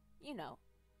 You know.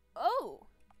 Oh!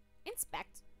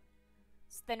 Inspect.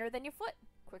 It's thinner than your foot.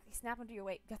 Quickly snap under your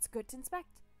weight. That's good to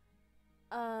inspect.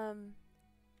 Do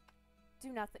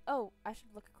nothing. Oh, I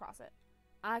should look across it.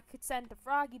 I could send the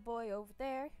froggy boy over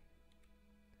there.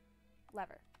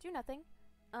 Lever. Do nothing.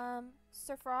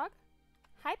 Sir Frog?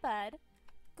 Hi, bud.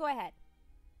 Go ahead.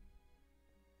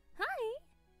 Hi!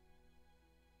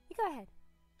 You go ahead.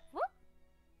 Whoop!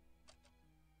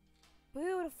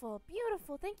 Beautiful,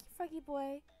 beautiful. Thank you, froggy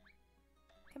boy.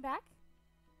 Come back.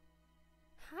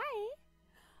 Hi!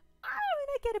 Oh, and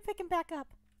I get to pick him back up.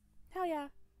 Hell yeah.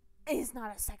 It is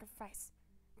not a sacrifice.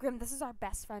 Grim, this is our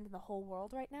best friend in the whole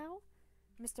world right now.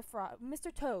 Mr. Frog.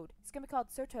 Mr. Toad. He's gonna be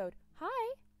called Sir Toad.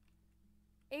 Hi!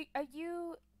 Are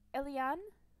you Eliane?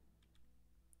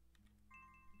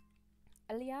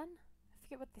 Eliane? I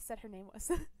forget what they said her name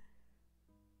was.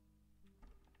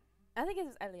 I think it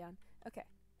was Eliane. Okay.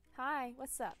 Hi,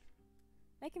 what's up?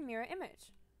 Make a mirror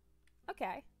image.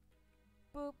 Okay.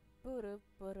 Boop, boop,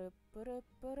 boop, boop,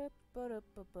 boop, boop,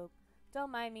 boop, boop.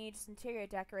 Don't mind me, just interior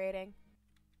decorating.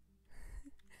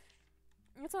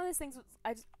 It's one of those things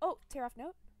I just... Oh, tear off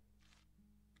note.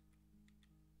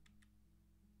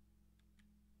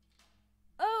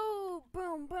 Oh,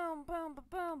 boom, boom, boom,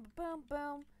 boom, boom,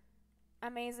 boom.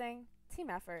 Amazing. Team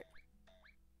effort.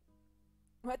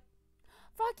 What?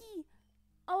 Froggy!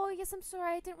 Oh, yes, I'm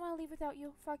sorry. I didn't want to leave without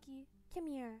you. Froggy, come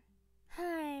here.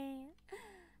 Hi.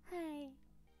 Hi.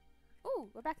 Ooh,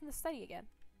 we're back in the study again.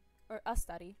 Or a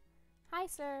study. Hi,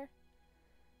 sir.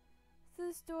 Through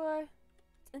this door.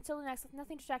 Until the next, let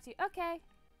nothing distract you. Okay.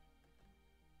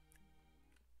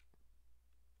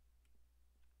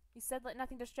 You said let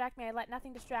nothing distract me. I let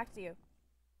nothing distract you.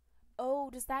 Oh,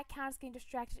 does that count as getting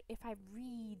distracted if I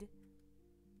read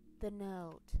the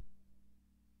note?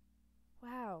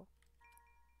 Wow.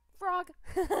 Frog!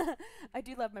 I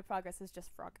do love my progress is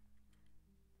just frog.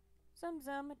 Zum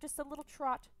zum, just a little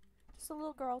trot. Just a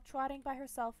little girl trotting by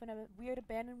herself in a weird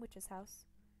abandoned witch's house.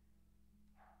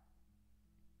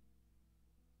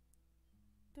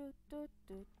 Do, do,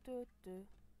 do, do, do.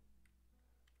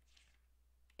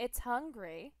 It's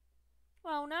hungry.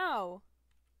 Oh no.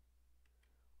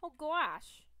 Oh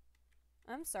gosh.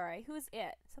 I'm sorry. Who's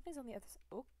it? Something's on the other side.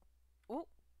 Oh. Oh.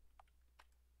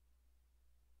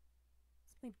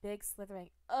 Something big slithering.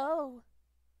 Oh.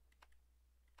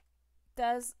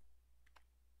 Does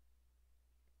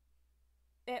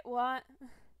it want...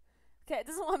 Okay, it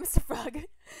doesn't want Mr. Frog.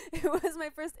 It was my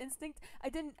first instinct.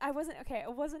 I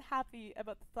wasn't happy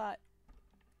about the thought.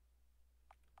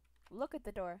 Look at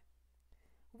the door.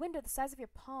 Window the size of your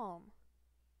palm.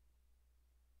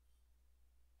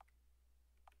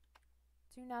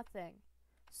 Do nothing.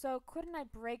 So, couldn't I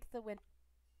break the window?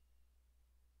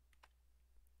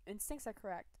 Instincts are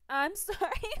correct. I'm sorry,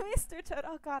 Mr. Toad.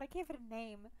 Oh god, I gave it a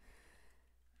name.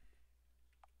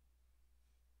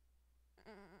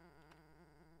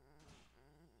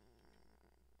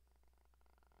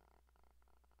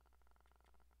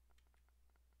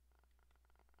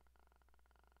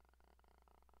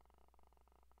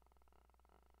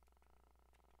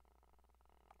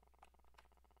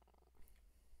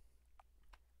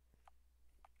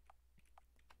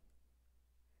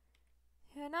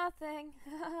 Hear nothing.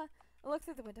 Look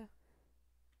through the window.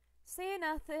 See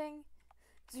nothing.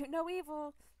 Do no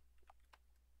evil.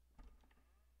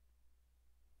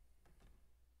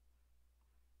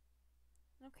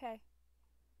 Okay.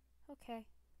 Okay.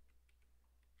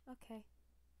 Okay.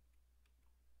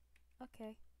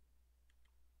 Okay.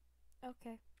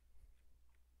 Okay.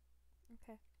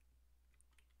 Okay.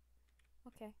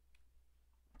 Okay.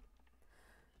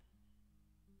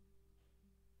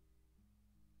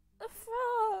 A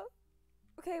frog!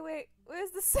 Okay, wait. Where's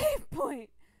the save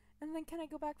point? And then can I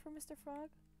go back for Mr. Frog?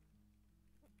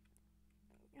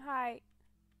 Hi.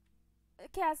 A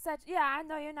cat statue. Yeah, I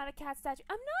know you're not a cat statue.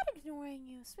 I'm not ignoring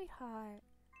you, sweetheart.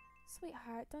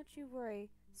 Sweetheart, don't you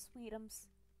worry, sweetums.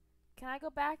 Can I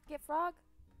go back and get Frog?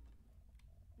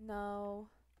 No.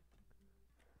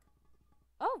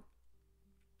 Oh!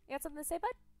 You got something to say,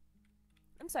 bud?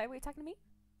 I'm sorry, were you talking to me?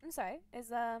 I'm sorry.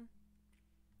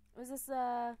 Was this,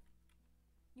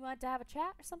 you wanted to have a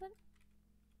chat or something?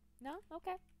 No?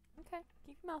 Okay. Okay.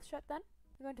 Keep your mouth shut then.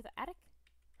 We're going to the attic.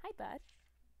 Hi, bud.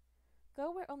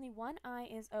 Go where only one eye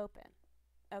is open.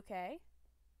 Okay.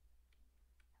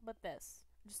 How about this?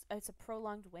 Just, it's a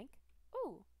prolonged wink.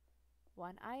 Ooh.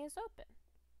 One eye is open.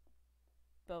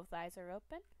 Both eyes are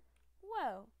open.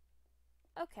 Whoa.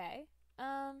 Okay.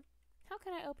 How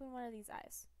can I open one of these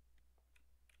eyes?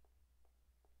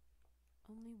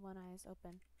 Only one eye is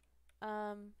open.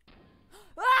 Ah!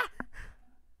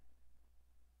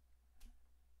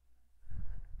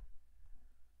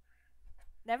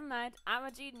 Never mind. I'm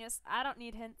a genius. I don't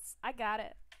need hints. I got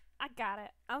it. I got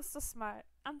it. I'm so smart.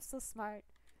 I'm so smart.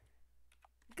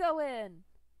 Go in.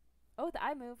 Oh, the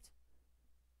eye moved.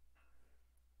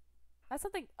 That's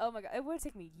something. Oh my god. It would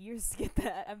take me years to get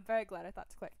that. I'm very glad I thought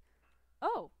to quick.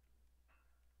 Oh.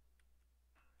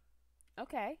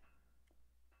 Okay.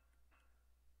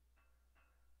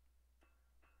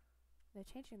 They're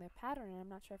changing their pattern, and I'm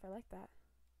not sure if I like that.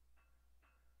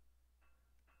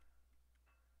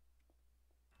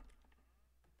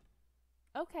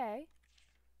 Okay.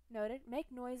 Noted.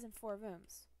 Make noise in 4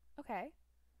 rooms. Okay.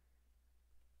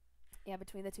 Yeah,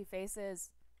 between the 2 faces.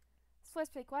 This floor's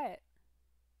pretty quiet.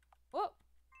 Whoa!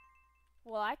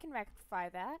 Well, I can rectify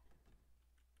that.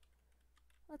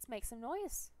 Let's make some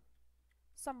noise.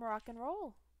 Some rock and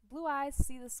roll. Blue eyes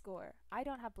see the score. I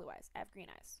don't have blue eyes. I have green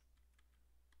eyes.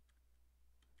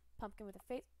 Pumpkin with a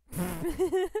face.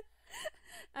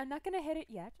 I'm not gonna hit it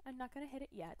yet. I'm not gonna hit it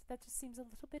yet. That just seems a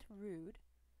little bit rude.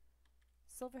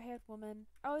 Silver-haired woman.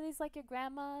 Oh, are these like your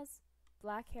grandma's?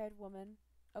 Black-haired woman.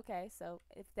 Okay, so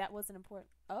if that wasn't important.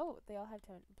 Oh, they all have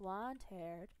tone.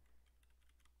 Blonde-haired.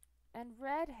 And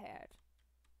red-haired.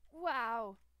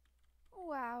 Wow.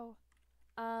 Wow.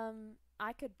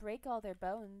 I could break all their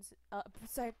bones.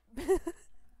 Sorry.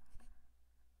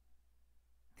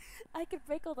 I could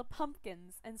break all the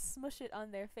pumpkins and smush it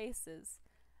on their faces,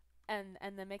 and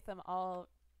then make them all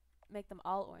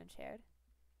orange haired,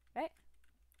 right?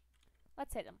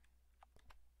 Let's hit them.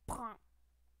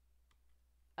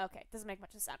 Okay, doesn't make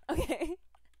much of a sound. Okay.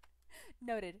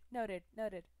 Noted. Noted.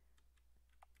 Noted.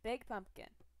 Big pumpkin.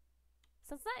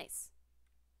 Sounds nice.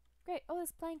 Great. Oh,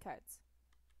 there's playing cards.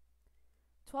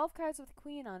 12 cards with a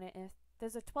queen on it, and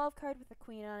there's a 12 card with a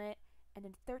queen on it, and a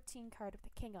 13 card with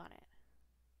a king on it.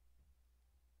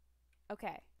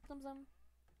 Okay. Zum zum.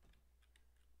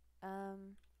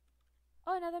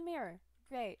 Oh, another mirror.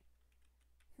 Great.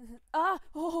 Ah!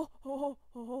 Oh, oh,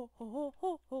 oh, oh, oh,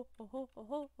 oh, oh, oh,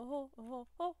 oh, oh, oh,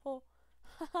 oh, oh.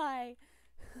 Hi.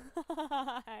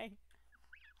 Hi.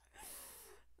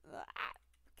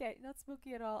 Okay, not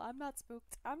spooky at all. I'm not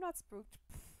spooked. I'm not spooked.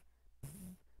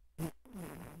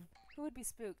 Who would be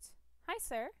spooked? Hi,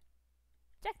 sir.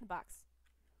 Jack in the Box.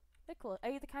 They're cool. Are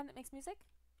you the kind that makes music?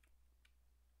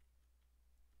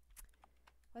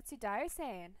 What's your diary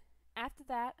saying? After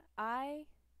that,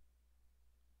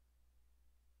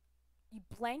 you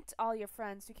blanked all your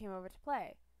friends who came over to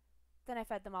play. Then I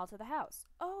fed them all to the house.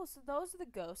 Oh, so those are the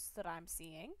ghosts that I'm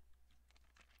seeing.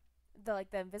 The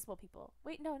invisible people.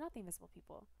 Wait, no, not the invisible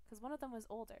people. Because one of them was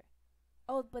older.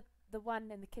 Oh, but the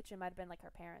one in the kitchen might have been like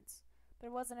her parents. But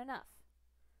it wasn't enough.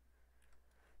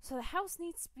 So the house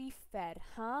needs to be fed,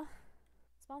 huh?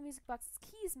 Small music box's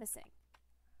key is missing.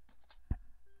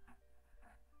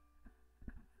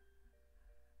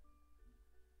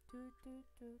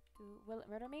 Will it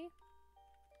murder me?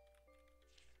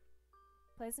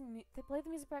 They play the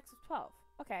music box with 12.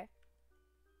 Okay.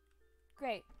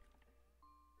 Great.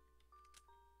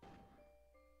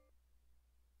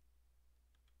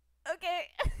 Okay.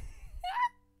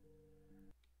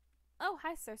 Oh,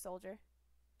 hi, Sir Soldier.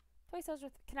 Toy Soldier,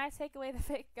 can I take away the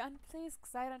fake gun, please?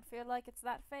 Because I don't feel like it's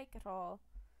that fake at all.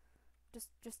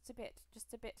 Just a bit.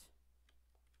 Just a bit.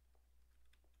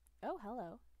 Oh,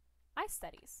 hello. Eye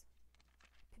studies.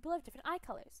 People have different eye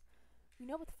colors. We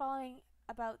know about the following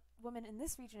about women in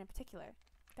this region in particular.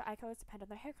 Their eye colors depend on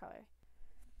their hair color.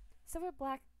 Silver,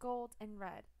 black, gold, and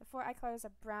red. The 4 eye colors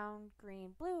are brown,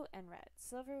 green, blue, and red.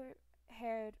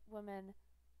 Silver-haired women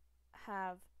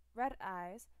have red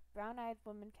eyes. Brown-eyed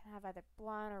women can have either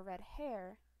blonde or red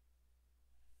hair.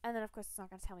 And then, of course, it's not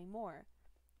going to tell me more.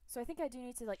 So I think I do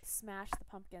need to, smash the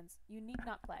pumpkins. You need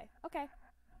not play. Okay.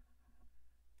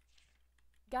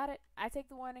 Got it. I take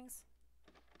the warnings.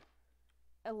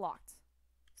 Locked.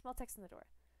 Small text in the door.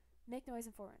 Make noise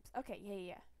in 4 rooms. Okay,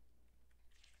 yeah.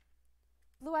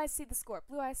 Blue eyes see the score.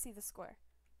 Blue eyes see the score.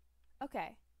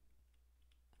 Okay.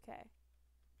 Okay.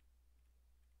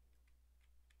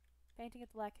 Painting at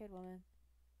the black-haired woman.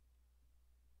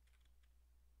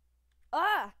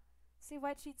 Ah! See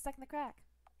white sheet stuck in the crack.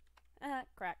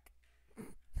 Crack.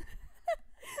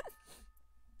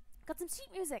 Got some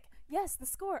sheet music. Yes, the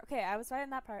score. Okay, I was right in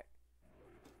that part.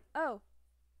 Oh.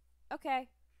 Okay.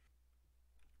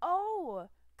 Oh!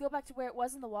 Go back to where it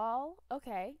was in the wall?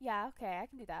 Okay, yeah, okay, I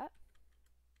can do that.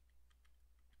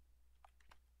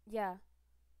 Yeah.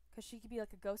 Because she could be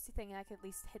like a ghosty thing and I could at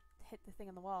least hit the thing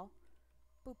on the wall.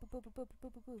 Boop, boop, boop, boop, boop,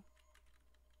 boop, boop, boop.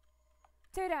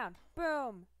 Tear down.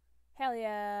 Boom. Hell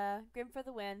yeah. Grim for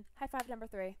the win. High five number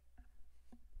 3.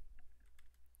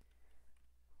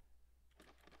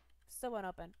 Still won't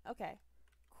open. Okay.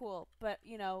 Cool. But,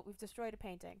 you know, we've destroyed a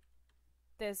painting.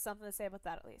 There's something to say about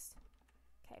that at least.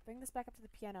 Okay, bring this back up to the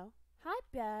piano. Hi,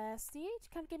 bestie. Did you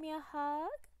come give me a hug?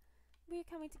 Were you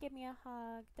coming to give me a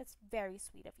hug? That's very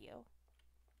sweet of you.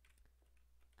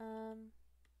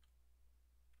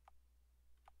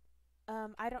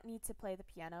 I don't need to play the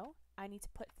piano. I need to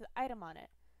put the item on it.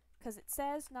 Because it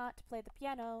says not to play the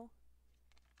piano.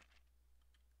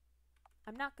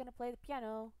 I'm not gonna play the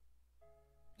piano.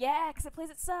 Yeah, because it plays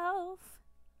itself.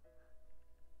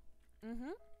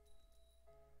 Mm-hmm.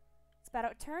 It's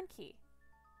about a turn key.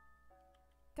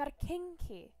 Got a king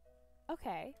key.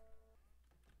 Okay.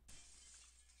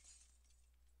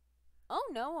 Oh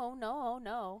no, oh no, oh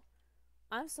no.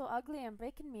 I'm so ugly I'm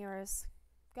breaking mirrors.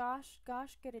 Gosh,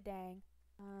 good a dang.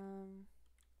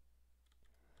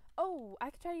 Oh, I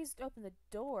could try to use it to open the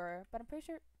door, but I'm pretty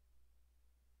sure...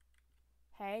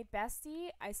 Hey, bestie,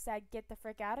 I said get the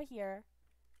frick out of here.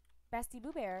 Bestie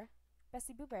Boo Bear.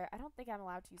 Bestie Boo Bear. I don't think I'm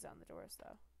allowed to use it on the doors,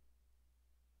 though.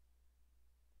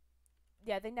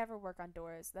 Yeah, they never work on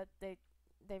doors. That they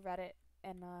read it,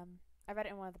 and I read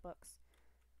it in one of the books.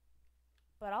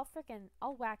 But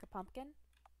I'll whack a pumpkin.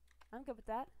 I'm good with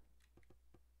that.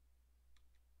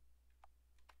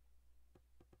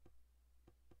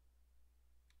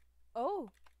 Oh.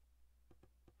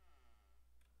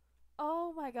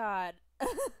 Oh my god.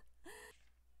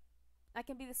 I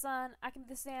can be the sun, I can be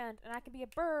the sand, and I can be a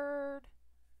bird.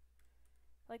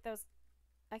 Like those.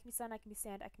 I can be sun, I can be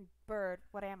sand, I can be bird.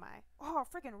 What am I? Oh,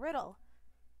 friggin' riddle.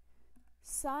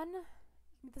 Sun.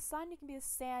 You can be the sun, you can be the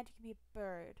sand, you can be a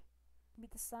bird. You can be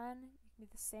the sun, you can be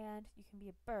the sand, you can be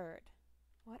a bird.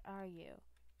 What are you?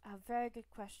 A very good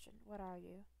question. What are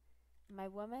you? Am I a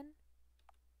woman?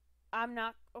 I'm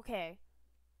not. Okay.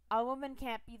 A woman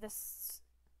can't be the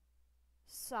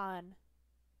sun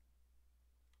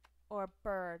or a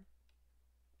bird.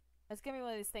 It's gonna be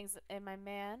one of these things. Am I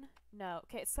man? No.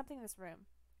 Okay, it's something in this room.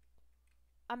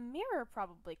 A mirror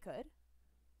probably could.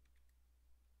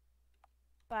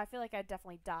 But I feel like I'd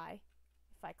definitely die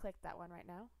if I clicked that one right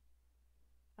now.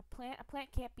 A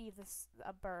plant can't be this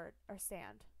a bird or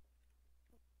sand.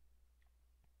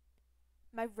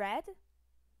 Am I red?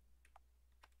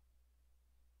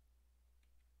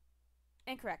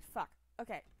 Incorrect. Fuck.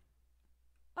 Okay.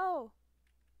 Oh.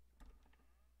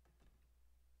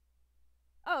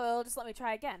 Oh, it'll just let me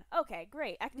try again. Okay,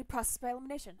 great. I can do process by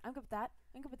elimination. I'm good with that.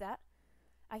 I'm good with that.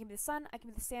 I can be the sun, I can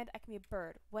be the sand, I can be a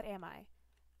bird. What am I?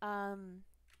 Am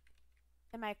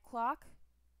I a clock?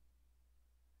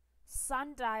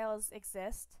 Sundials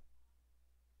exist.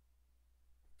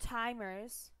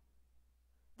 Timers.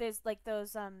 There's like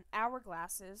those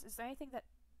hourglasses. Is there anything that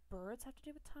birds have to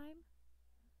do with time?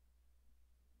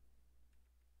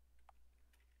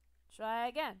 Try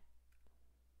again.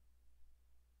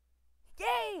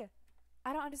 Yay!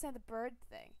 I don't understand the bird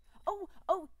thing. Oh,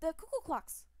 the cuckoo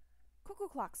clocks. Cuckoo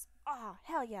clocks. Ah,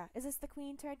 hell yeah. Is this the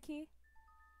queen turd key?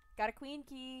 Got a queen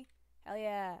key. Hell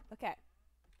yeah. Okay.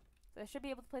 So I should be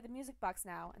able to play the music box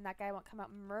now, and that guy won't come out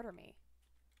and murder me.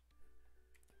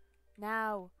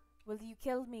 Now, will you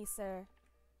kill me, sir?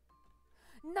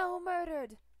 No,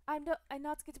 murdered! I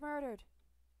not get murdered.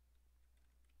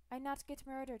 I not get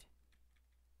murdered.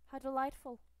 How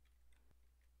delightful.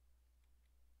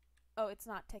 Oh, it's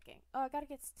not ticking. Oh, I gotta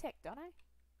get its tick, don't I?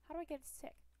 How do I get its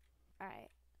tick? Alright.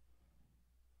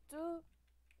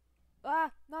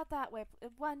 Not that way.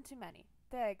 One too many.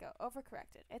 There you go.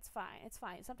 Overcorrected. It's fine. It's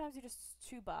fine. Sometimes you're just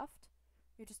too buffed.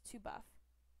 You're just too buff.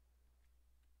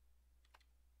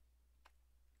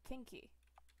 Kinky.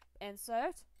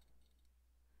 Insert.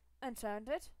 And turned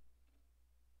it.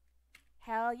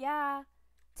 Hell yeah.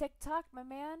 Tick tock, my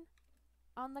man.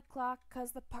 On the clock,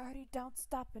 'cause the party don't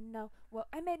stop. And no, well,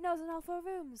 I made no's in all 4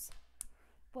 rooms.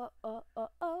 Whoa,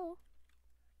 oh.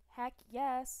 Heck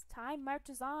yes. Time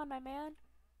marches on, my man.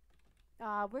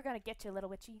 We're gonna get you, little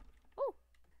witchy. Ooh.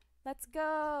 Let's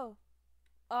go.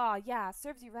 Oh, yeah.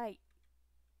 Serves you right.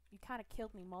 You kind of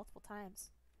killed me multiple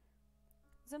times.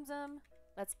 Zoom, zoom.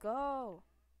 Let's go.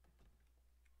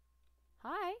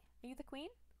 Hi. Are you the queen?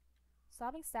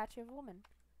 Sobbing statue of a woman.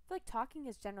 I feel like talking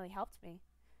has generally helped me.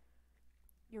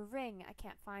 Your ring. I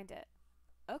can't find it.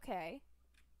 Okay.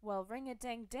 Well,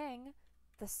 ring-a-ding-ding.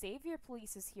 The savior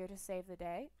police is here to save the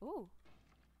day. Ooh.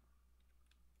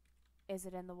 Is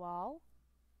it in the wall?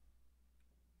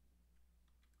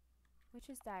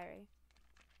 Witch's diary.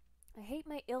 I hate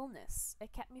my illness.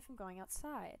 It kept me from going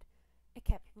outside. It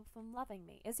kept people from loving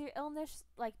me. Is your illness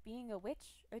like being a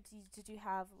witch? Or did you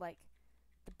have like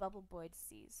the bubble boy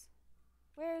disease?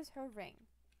 Where's her ring?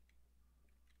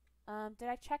 Did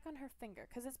I check on her finger?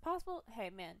 Because it's possible. Hey,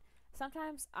 man.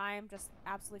 Sometimes I'm just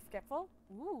absolutely forgetful.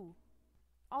 Ooh.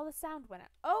 All the sound went out.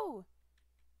 Oh!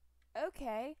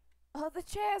 Okay. Oh, the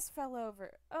chairs fell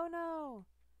over. Oh, no.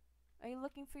 Are you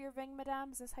looking for your ring,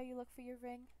 madame? Is this how you look for your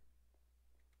ring?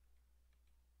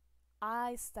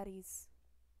 Eye studies.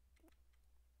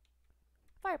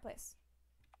 Fireplace.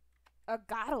 I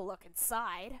gotta look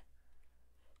inside.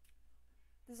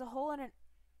 There's a hole in it.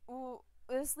 Oh,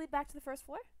 will this lead back to the first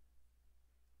floor?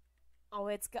 Oh,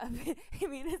 it's got. I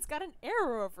mean, it's got an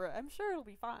arrow over it. I'm sure it'll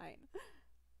be fine.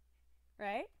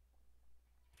 Right?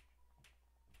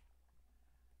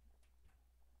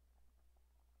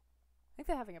 I think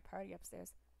they're having a party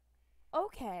upstairs.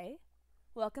 Okay.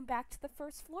 Welcome back to the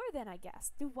first floor then, I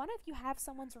guess. Do one of you have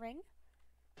someone's ring?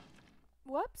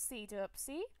 Whoopsie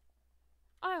doopsie.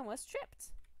 I almost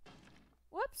tripped.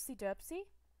 Whoopsie doopsie.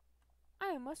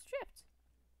 I almost tripped.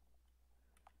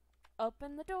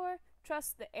 Open the door.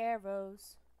 Trust the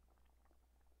arrows.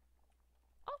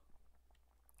 Oh.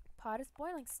 Pot is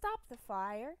boiling. Stop the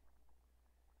fire.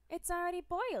 It's already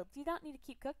boiled. You don't need to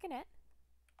keep cooking it.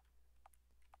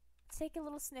 Take a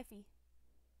little sniffy.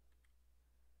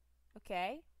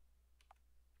 Okay.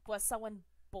 Was someone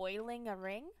boiling a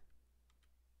ring?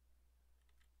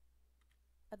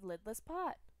 A lidless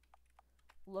pot.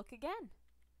 Look again.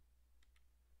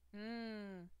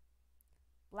 Mmm.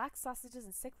 Black sausages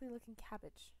and sickly looking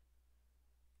cabbage.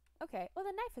 Okay, oh,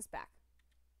 the knife is back.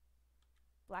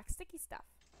 Black sticky stuff.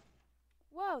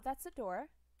 Whoa, that's a door.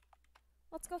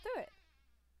 Let's go through it.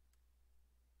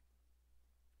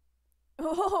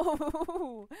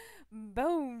 Oh,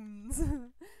 bones.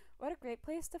 What a great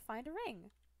place to find a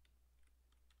ring.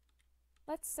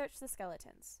 Let's search the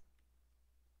skeletons.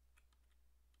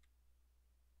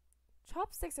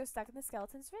 Chopsticks are stuck in the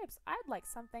skeleton's ribs. I'd like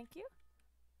some, thank you.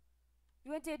 You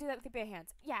wouldn't dare do that with your bare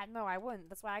hands. Yeah, no, I wouldn't.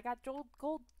 That's why I got gold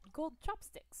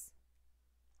chopsticks.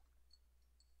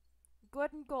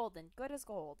 Good and golden. Good as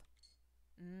gold.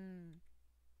 Mmm.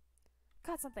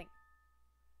 Caught something.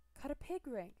 Caught a pig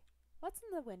ring. What's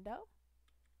in the window?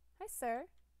 Hi, sir.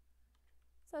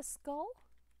 Is that a skull?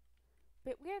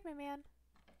 Bit weird, my man.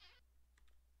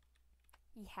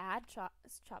 He had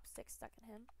chopsticks stuck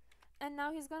in him, and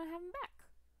now he's gonna have them back.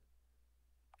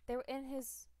 They were in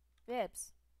his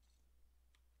ribs.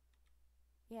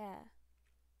 Yeah.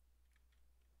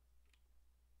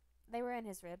 They were in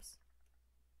his ribs.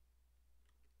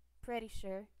 Pretty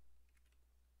sure.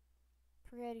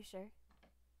 Pretty sure.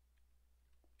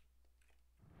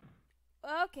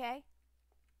 Okay.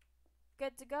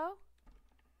 Good to go?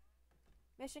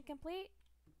 Mission complete?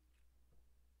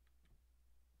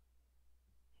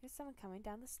 Here's someone coming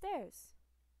down the stairs.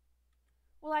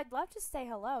 Well, I'd love to say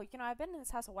hello. You know, I've been in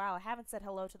this house a while. I haven't said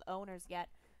hello to the owners yet.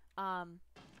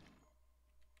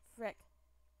 Frick.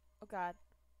 Oh, God.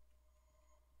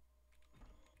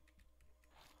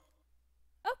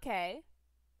 Okay.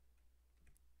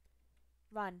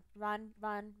 Run, run,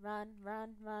 run, run,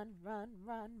 run, run, run,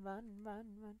 run, run, run,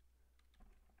 run.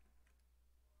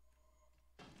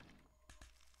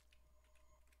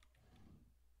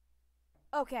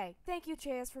 Okay, thank you,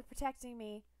 chairs, for protecting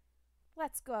me.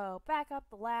 Let's go. Back up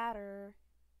the ladder.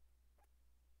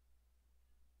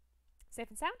 Safe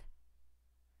and sound?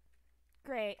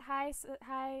 Great. Hi,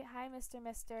 Mr.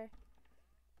 Mister.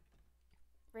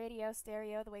 Radio,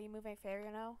 stereo, the way you move my fair,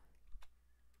 you know?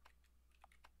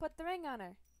 Put the ring on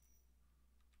her.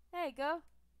 There you go.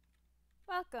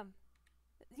 Welcome.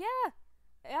 Yeah.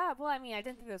 Yeah, well, I mean, I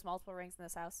didn't think there was multiple rings in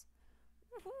this house.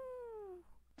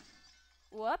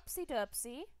 Whoopsie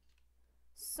doopsie.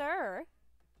 Sir?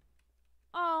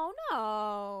 Oh,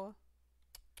 no.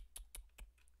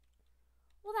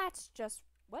 Well, that's just...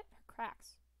 What? Her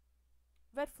cracks.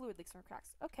 Red fluid leaks from her cracks.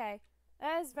 Okay.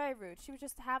 That is very rude. She was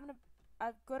just having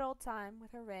a good old time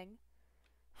with her ring.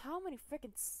 How many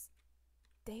freaking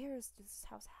stairs does this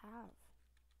house have?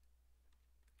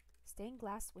 Stained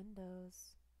glass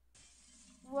windows.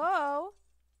 Whoa!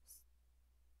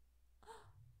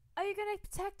 Are you gonna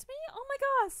protect me? Oh my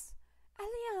gosh!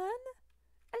 Eliane?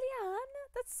 Eliane?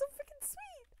 That's so freaking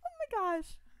sweet! Oh my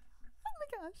gosh! Oh my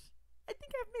gosh! I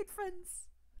think I've made friends.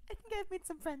 I think I've made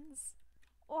some friends.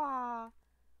 Wow.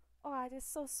 Oh, that is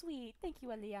so sweet. Thank you,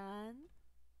 Eliane.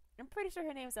 I'm pretty sure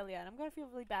her name's Eliane. I'm gonna feel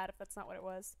really bad if that's not what it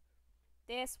was.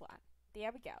 This one.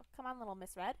 There we go. Come on, little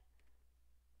Miss Red.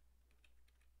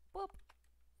 Boop.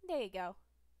 There you go.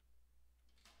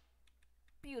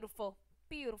 Beautiful.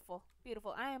 Beautiful.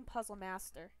 Beautiful. I am Puzzle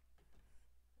Master.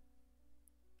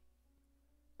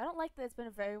 I don't like that it's been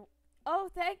a very... Oh,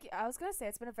 thank you. I was gonna say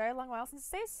it's been a very long while since I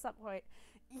stayed at some point.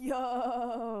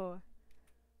 Yo!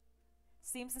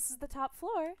 Seems this is the top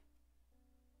floor.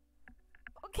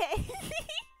 Okay.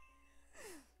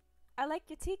 I like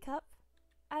your teacup.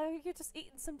 You're just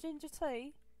eating some ginger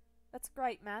tea. That's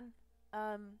great, man.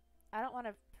 I don't want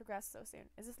to progress so soon.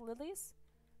 Is this lilies?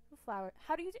 Flower.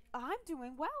 How do you do? I'm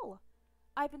doing well.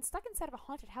 I've been stuck inside of a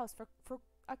haunted house for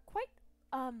quite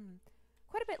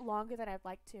a bit longer than I'd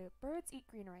like to. Birds eat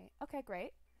greenery. Okay,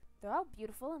 great. They're all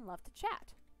beautiful and love to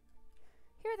chat.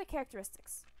 Here are the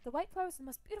characteristics. The white flowers are the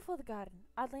most beautiful of the garden.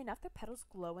 Oddly enough, their petals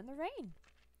glow in the rain.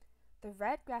 The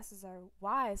red grasses are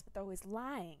wise, but they're always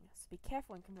lying, so be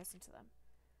careful when conversing to them.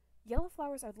 Yellow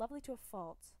flowers are lovely to a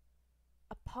fault.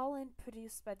 A pollen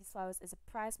produced by these flowers is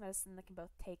a prized medicine that can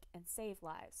both take and save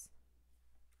lives.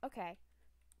 Okay,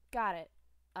 got it.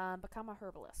 Become a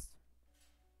herbalist.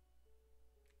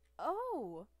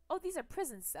 Oh, these are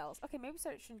prison cells. Okay, maybe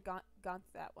I shouldn't gone through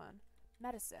that one.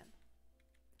 Medicine.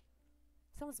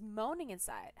 Someone's moaning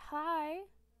inside. Hi.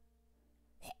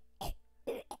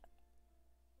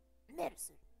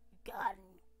 Medicine. You got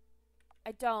it.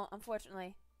 I don't,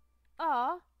 unfortunately.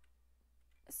 Aw.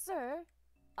 Sir,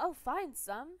 I'll find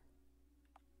some.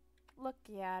 Look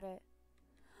at it.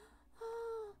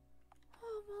 Oh,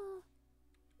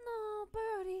 no,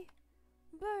 birdie.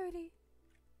 Birdie.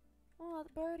 Oh, the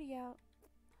birdie out.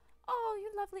 Oh,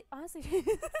 you're lovely. Honestly. Are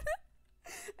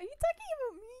you talking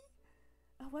about me?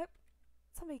 Oh, what?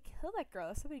 Somebody killed that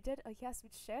girl. Somebody did. Oh, yes,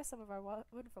 we'd share some of our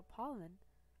wonderful pollen.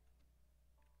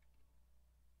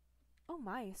 Oh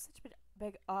my, such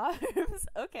big arms.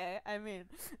 Okay, I mean,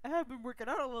 I have been working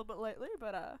out a little bit lately,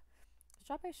 but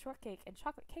strawberry shortcake and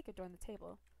chocolate cake adorn the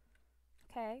table.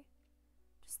 Okay.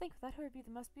 Just think, without her would be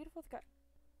the most beautiful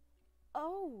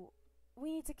Oh,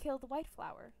 we need to kill the white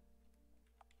flower.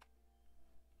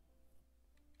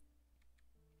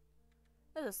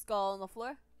 There's a skull on the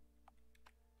floor.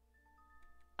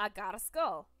 I got a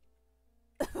skull.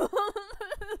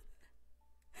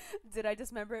 Did I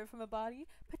dismember it from a body?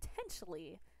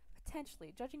 Potentially.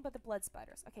 Potentially. Judging by the blood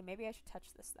spiders. Okay, maybe I should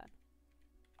touch this then.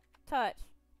 Touch.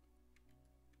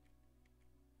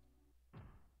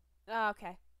 Oh,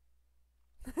 okay.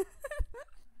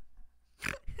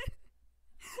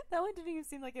 That one didn't even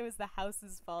seem like it was the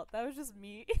house's fault. That was just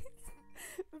me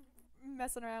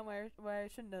messing around where I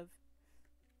shouldn't have.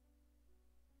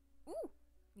 Ooh!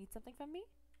 Need something from me?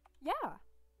 Yeah!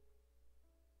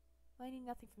 Well, I need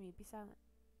nothing from you. Be silent.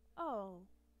 Oh.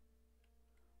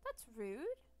 That's rude.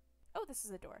 Oh, this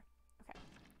is a door. Okay.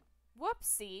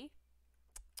 Whoopsie.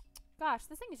 Gosh,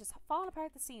 this thing is just falling apart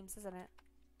at the seams, isn't it?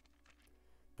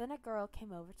 Then a girl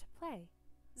came over to play.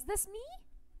 Is this me?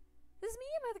 Is this me?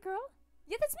 Am I the girl?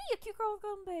 Yeah, that's me, a cute girl with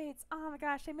golden blades. Oh my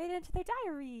gosh, I made it into their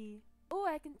diary. Oh,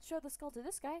 I can show the skull to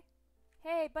this guy.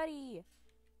 Hey, buddy.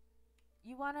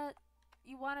 You wanna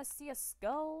see a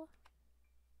skull?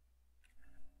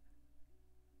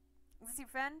 Is this your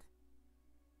friend?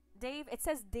 Dave? It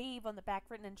says Dave on the back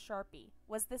written in Sharpie.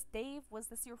 Was this Dave? Was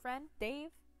this your friend? Dave?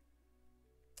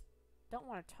 Don't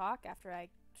want to talk after I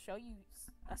show you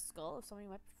a skull of somebody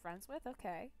you might be friends with?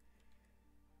 Okay.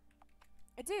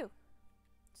 I do.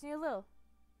 Just need a little.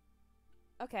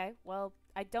 Okay, well,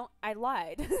 I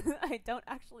lied. I don't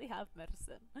actually have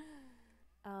medicine.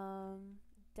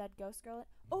 Dead ghost girl.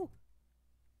 Oh!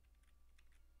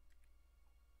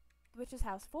 The witch's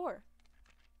house 4.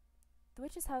 The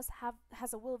witch's house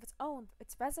has a will of its own.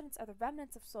 Its residents are the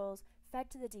remnants of souls fed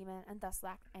to the demon and thus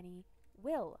lack any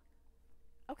will.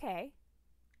 Okay.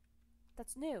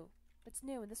 That's new. That's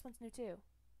new, and this one's new too.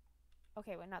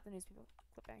 Okay, wait, not the newspaper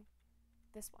clipping.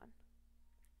 This one.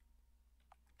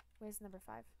 Where's number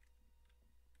 5?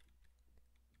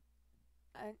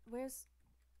 Where's...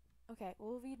 Okay,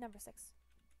 we'll read number 6.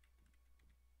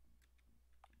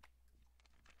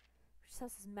 Witch's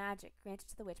house is magic granted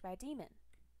to the witch by a demon.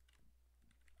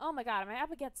 Oh my god, am I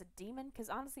up against a demon? Because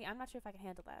honestly, I'm not sure if I can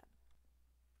handle that.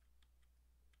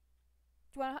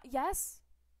 Do you want to... Yes?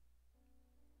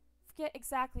 Forget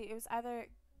exactly. It was either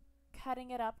cutting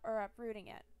it up or uprooting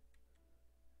it.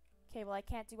 Okay, well, I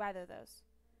can't do either of those.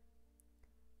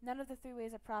 None of the 3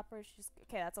 ways are proper. She's just...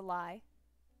 Okay, that's a lie.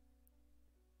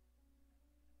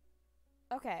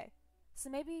 Okay.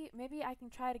 So maybe I can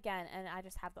try it again and I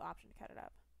just have the option to cut it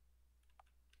up.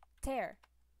 Tear.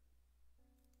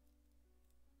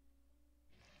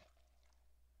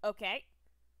 Okay.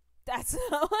 That's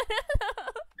not what...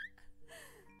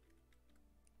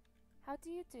 How do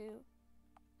you do?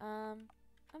 I'm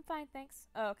fine, thanks.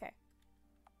 Oh, okay.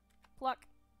 Pluck.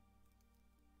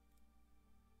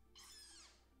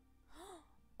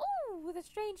 Oh, with a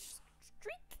strange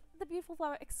streak, the beautiful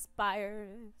flower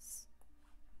expires.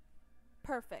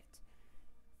 Perfect.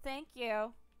 Thank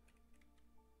you.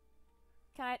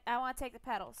 I want to take the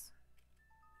petals.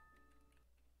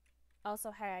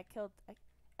 Also, hey, I killed.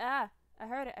 I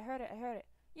heard it. I heard it. I heard it.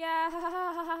 Yeah, ha ha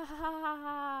ha ha ha ha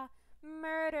ha.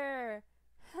 Murder.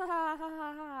 Ha ha ha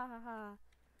ha ha ha ha.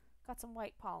 Got some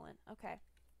white pollen. Okay.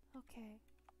 Okay.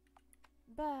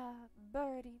 Bah,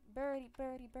 birdie, birdie,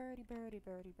 birdie, birdie, birdie,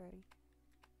 birdie, birdie.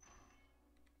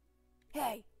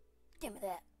 Hey, give me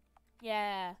that.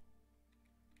 Yeah.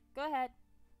 Go ahead.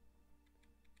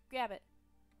 Grab it.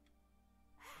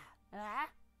 Ah.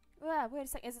 Wait a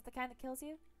sec. Is it the kind that kills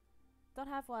you? Don't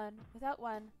have one. Without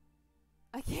one.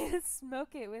 I can't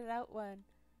smoke it without one.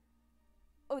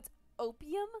 Oh, it's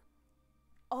opium?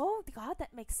 Oh, God,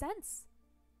 that makes sense.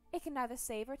 It can neither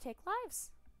save or take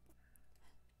lives.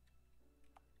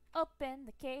 Open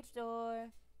the cage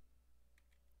door.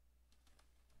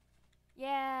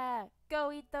 Yeah,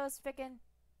 go eat those frickin'.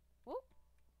 Whoop.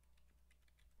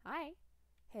 Hi.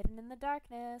 Hidden in the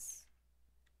darkness.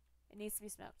 It needs to be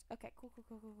smoked. Okay, cool, cool,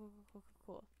 cool, cool, cool, cool, cool,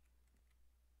 cool.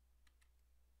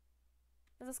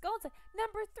 There's a skull inside.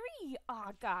 Number 3! Aw,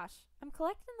 oh, gosh. I'm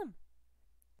collecting them.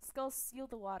 Skulls seal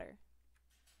the water.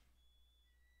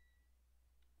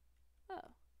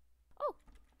 Oh. Oh!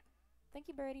 Thank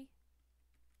you, birdie.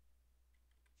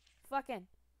 Fucking.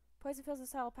 Poison fills the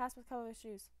soil. Pass with colorless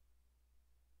shoes.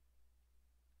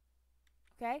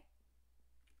 Okay?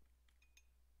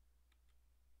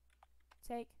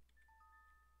 Take.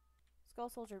 Skull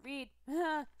soldier. Read.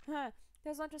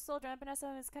 There's once a soldier. Unbeknownst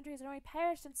to his country has already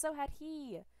perished, and so had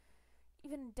he.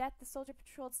 Even in death, the soldier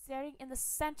patrolled, staring in the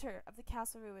center of the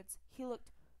castle ruins. He looked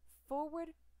forward,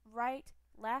 right,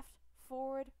 left,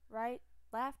 forward, right,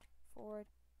 left, forward,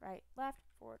 right, left,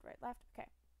 forward, right, left. Okay.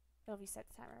 It'll reset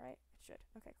the timer, right? It should.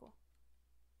 Okay, cool.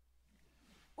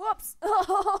 Whoops!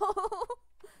 Oh!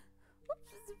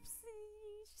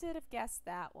 Oopsie. Should have guessed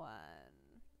that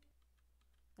one.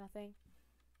 Nothing.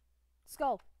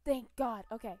 Skull. Thank God.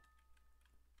 Okay.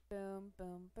 Boom,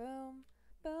 boom, boom.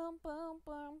 Boom, boom,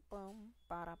 boom, boom.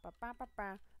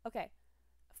 Ba-da-ba-ba-ba-ba. Okay.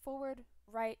 Forward,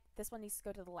 right. This one needs to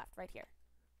go to the left, right here.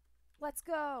 Let's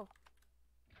go.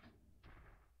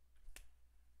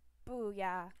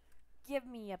 Booyah. Give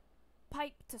me a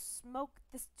pipe to smoke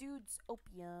this dude's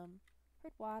opium.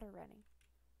 Heard water running.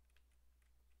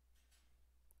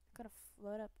 Gonna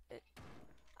float up it.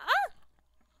 Ah!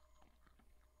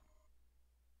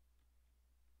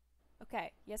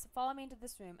 Okay, yes, follow me into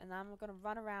this room, and I'm gonna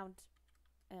run around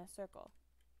in a circle.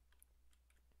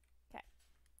 Okay.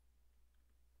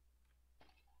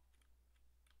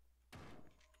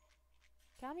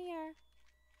 Come here.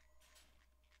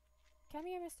 Come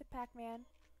here, Mr. Pac-Man.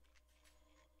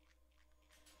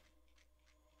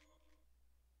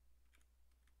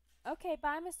 Okay,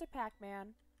 bye, Mr.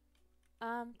 Pac-Man.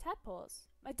 Tadpoles.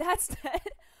 My dad's dead.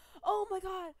 Oh my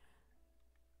God.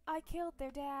 I killed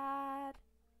their dad.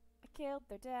 I killed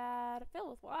their dad. Filled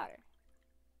with water.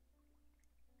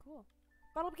 Cool.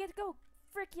 Bottle, we get to go.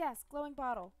 Frick yes, glowing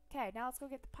bottle. Okay, now let's go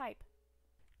get the pipe.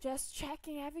 Just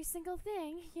checking every single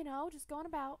thing, you know, just going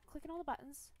about, clicking all the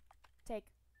buttons. Take.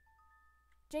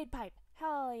 Jade pipe.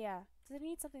 Hell yeah. Does it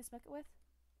need something to smoke it with?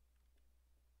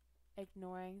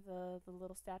 Ignoring the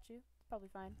little statue. It's probably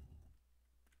fine.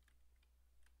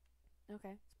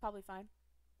 Okay, it's probably fine.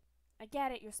 I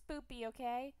get it, you're spoopy,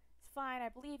 okay? It's fine, I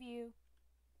believe you. You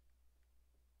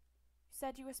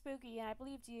said you were spooky and I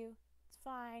believed you. It's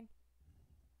fine.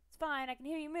 It's fine, I can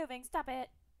hear you moving. Stop it.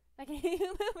 I can hear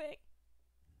you moving.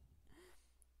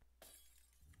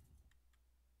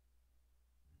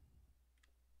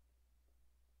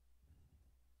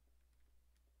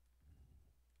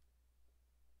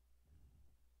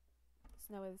 There's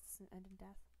no way this doesn't end in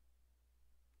death.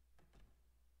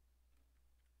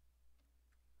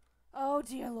 Oh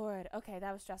dear Lord. Okay,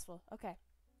 that was stressful. Okay.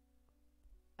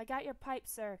 I got your pipe,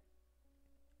 sir.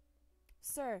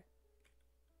 Sir.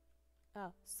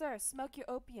 Oh, sir, smoke your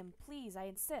opium, please, I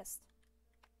insist.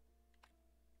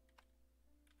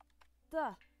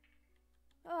 Duh.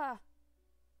 Ah.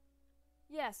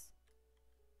 Yes.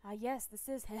 Ah, yes, this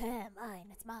is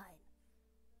mine. It's mine.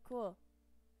 Cool.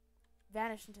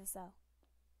 Vanish into the cell.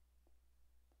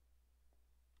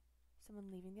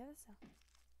 Someone leaving the other cell.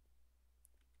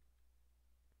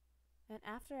 And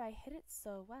after I hid it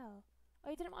so well... Oh,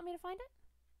 you didn't want me to find it?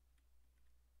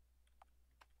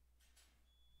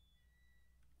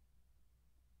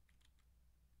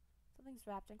 Something's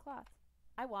wrapped in cloth.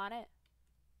 I want it.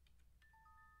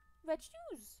 Red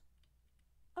shoes!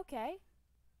 Okay.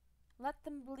 Let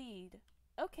them bleed.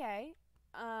 Okay.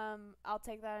 I'll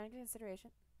take that into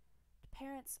consideration.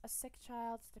 Parents, a sick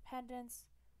child's dependents.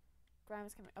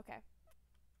 Grandma's coming. Okay.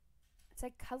 It's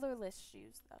like colorless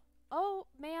shoes, though. Oh,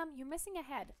 ma'am, you're missing a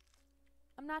head.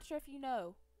 I'm not sure if you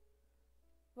know.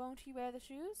 Won't you wear the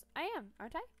shoes? I am,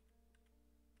 aren't I?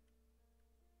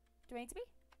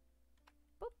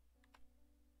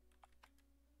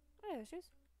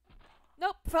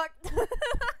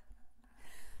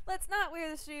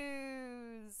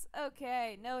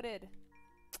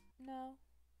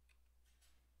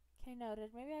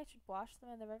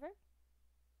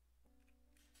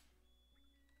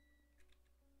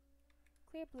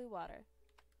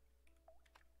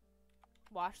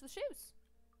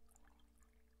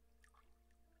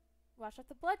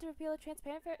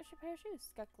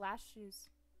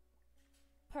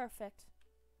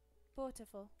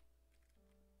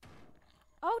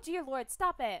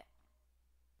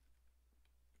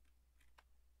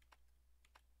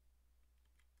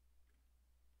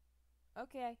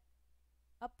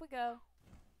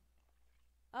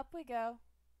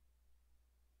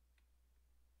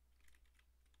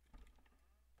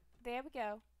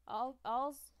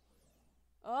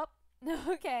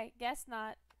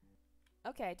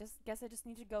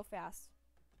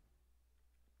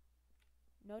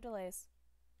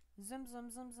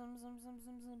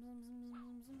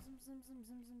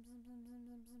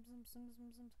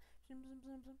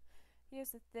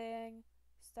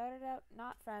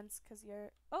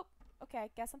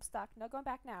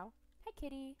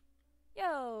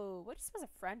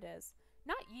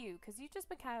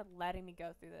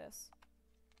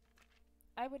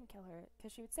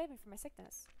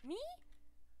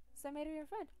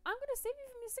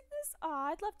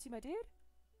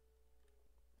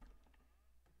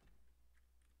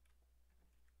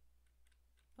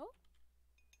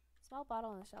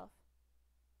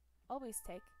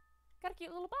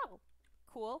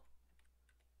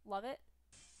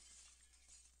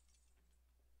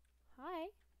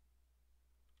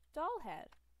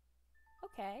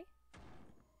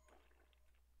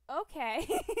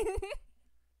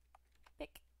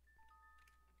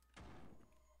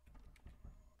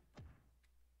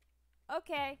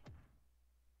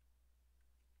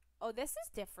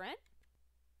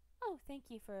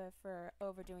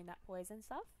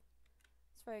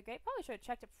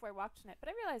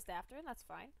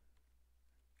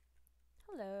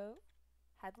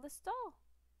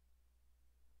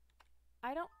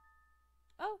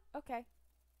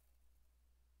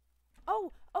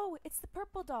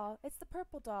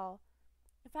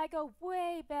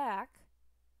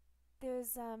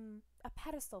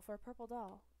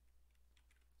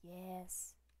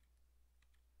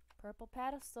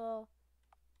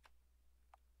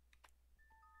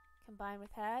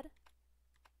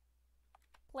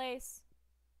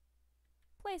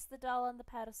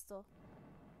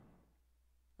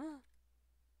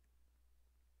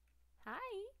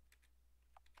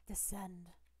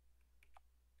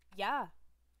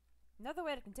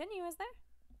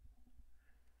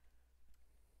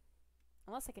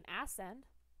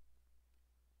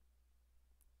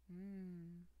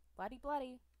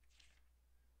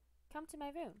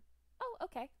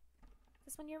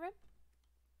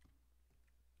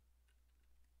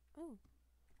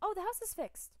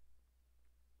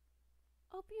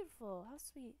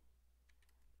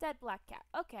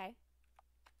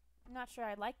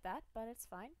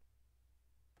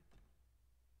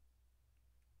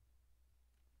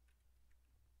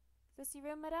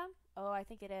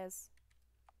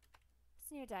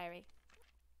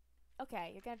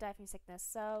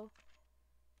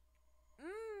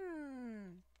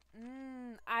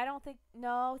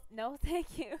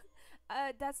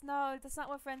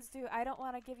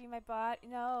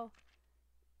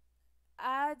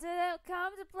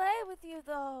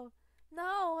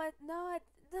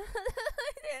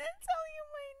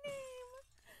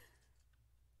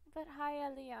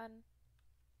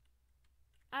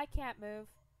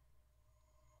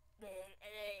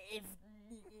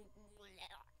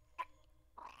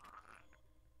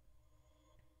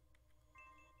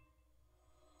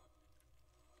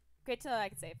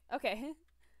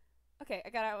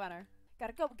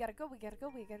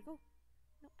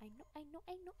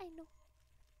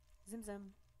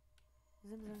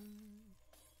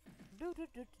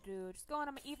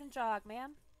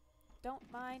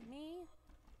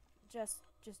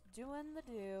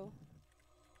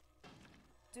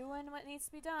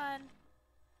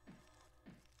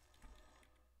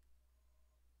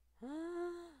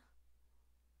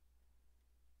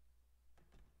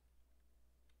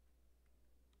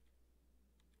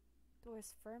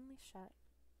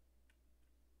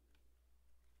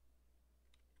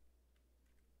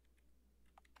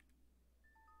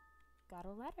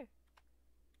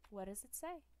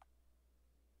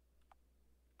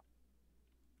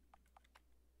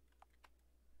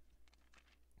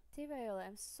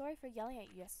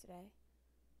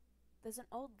 There's an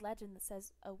old legend that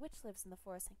says a witch lives in the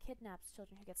forest and kidnaps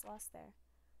children who gets lost there.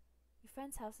 Your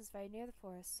friend's house is very near the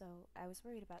forest, so I was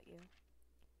worried about you.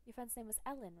 Your friend's name was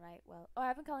Ellen, right? Well, oh,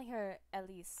 I've been calling her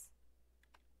Elise.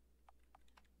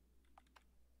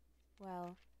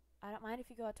 Well, I don't mind if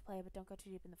you go out to play, but don't go too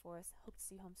deep in the forest. Hope to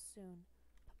see you home soon.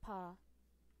 Papa.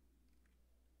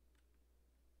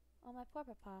 Oh, my poor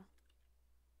papa.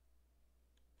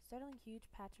 Startling huge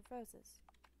patch of roses.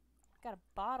 Got a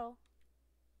bottle.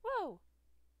 Whoa!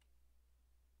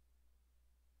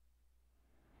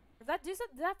 Did that do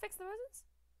something? Did that fix the roses?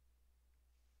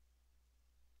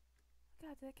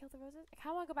 God, did that kill the roses? I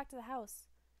kinda wanna go back to the house.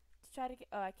 To try to get.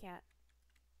 Oh, I can't.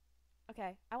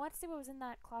 Okay, I want to see what was in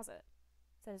that closet.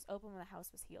 It said it was open when the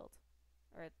house was healed.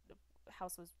 Or the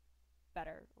house was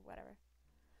better, or whatever.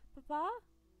 Papa?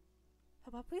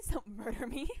 Papa, please don't murder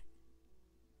me.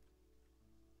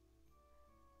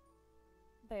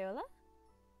 Viola?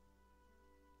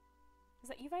 Is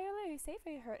that you, Viola? Are you safe?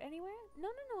 Are you hurt anywhere? No,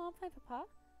 no, no, I'm fine, Papa.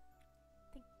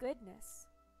 Thank goodness.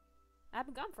 I've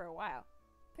been gone for a while.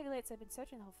 Pretty late, so I've been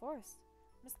searching the whole forest.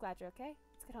 I'm just glad you're okay.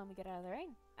 Let's get home and get out of the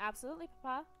rain. Absolutely,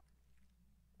 Papa.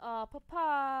 Oh,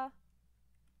 Papa.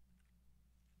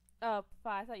 Oh,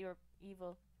 Papa, I thought you were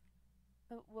evil.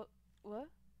 What? What?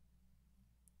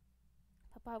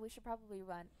 Papa, we should probably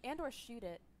run. And or shoot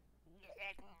it.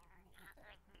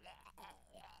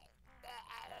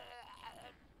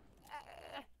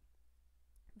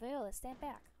 Viola, stand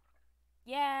back.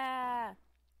 Yeah!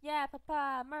 Yeah,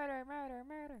 Papa! Murder, murder,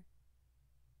 murder!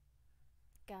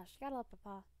 Gosh, gotta love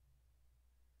Papa.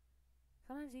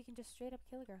 Sometimes you can just straight up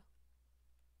kill a girl.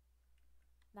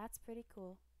 That's pretty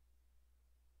cool.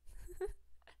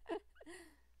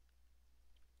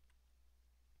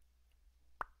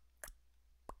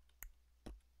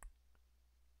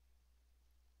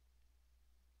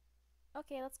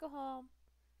 Okay, let's go home.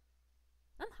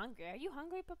 I'm hungry. Are you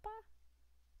hungry, Papa?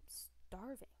 I'm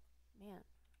starving. Man,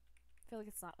 I feel like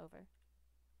it's not over.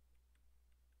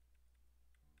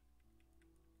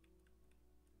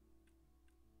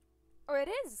 Or it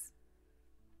is!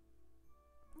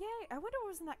 Yay, I wonder what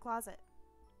was in that closet.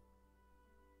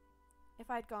 If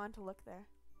I'd gone to look there.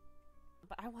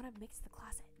 But I want to mix the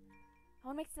closet. I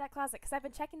want to mix that closet because I've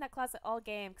been checking that closet all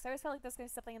game because I always felt like there's going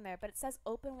to be something in there. But it says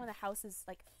open when the house is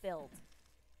like filled.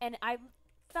 And I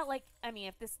felt like, I mean,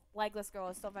 if this legless girl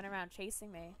is still running around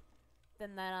chasing me,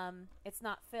 then it's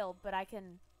not filled. But I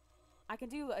can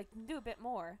do a bit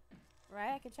more,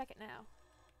 right? I can check it now.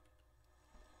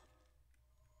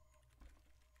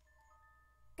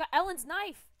 Got Ellen's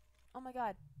knife. Oh my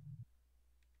god.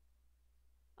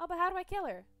 Oh, but how do I kill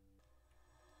her?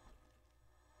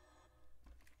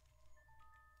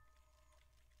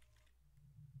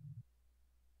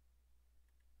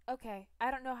 Okay,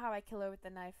 I don't know how I kill her with the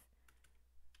knife.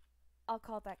 I'll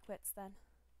call that quits then.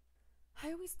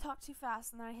 I always talk too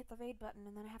fast and then I hit the raid button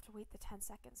and then I have to wait the 10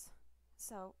 seconds.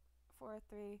 So, 4,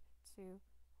 3, 2,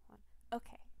 1.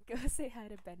 Okay, go say hi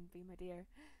to Ben B, my dear,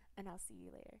 and I'll see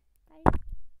you later. Bye.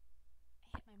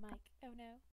 I hit my mic. Oh no.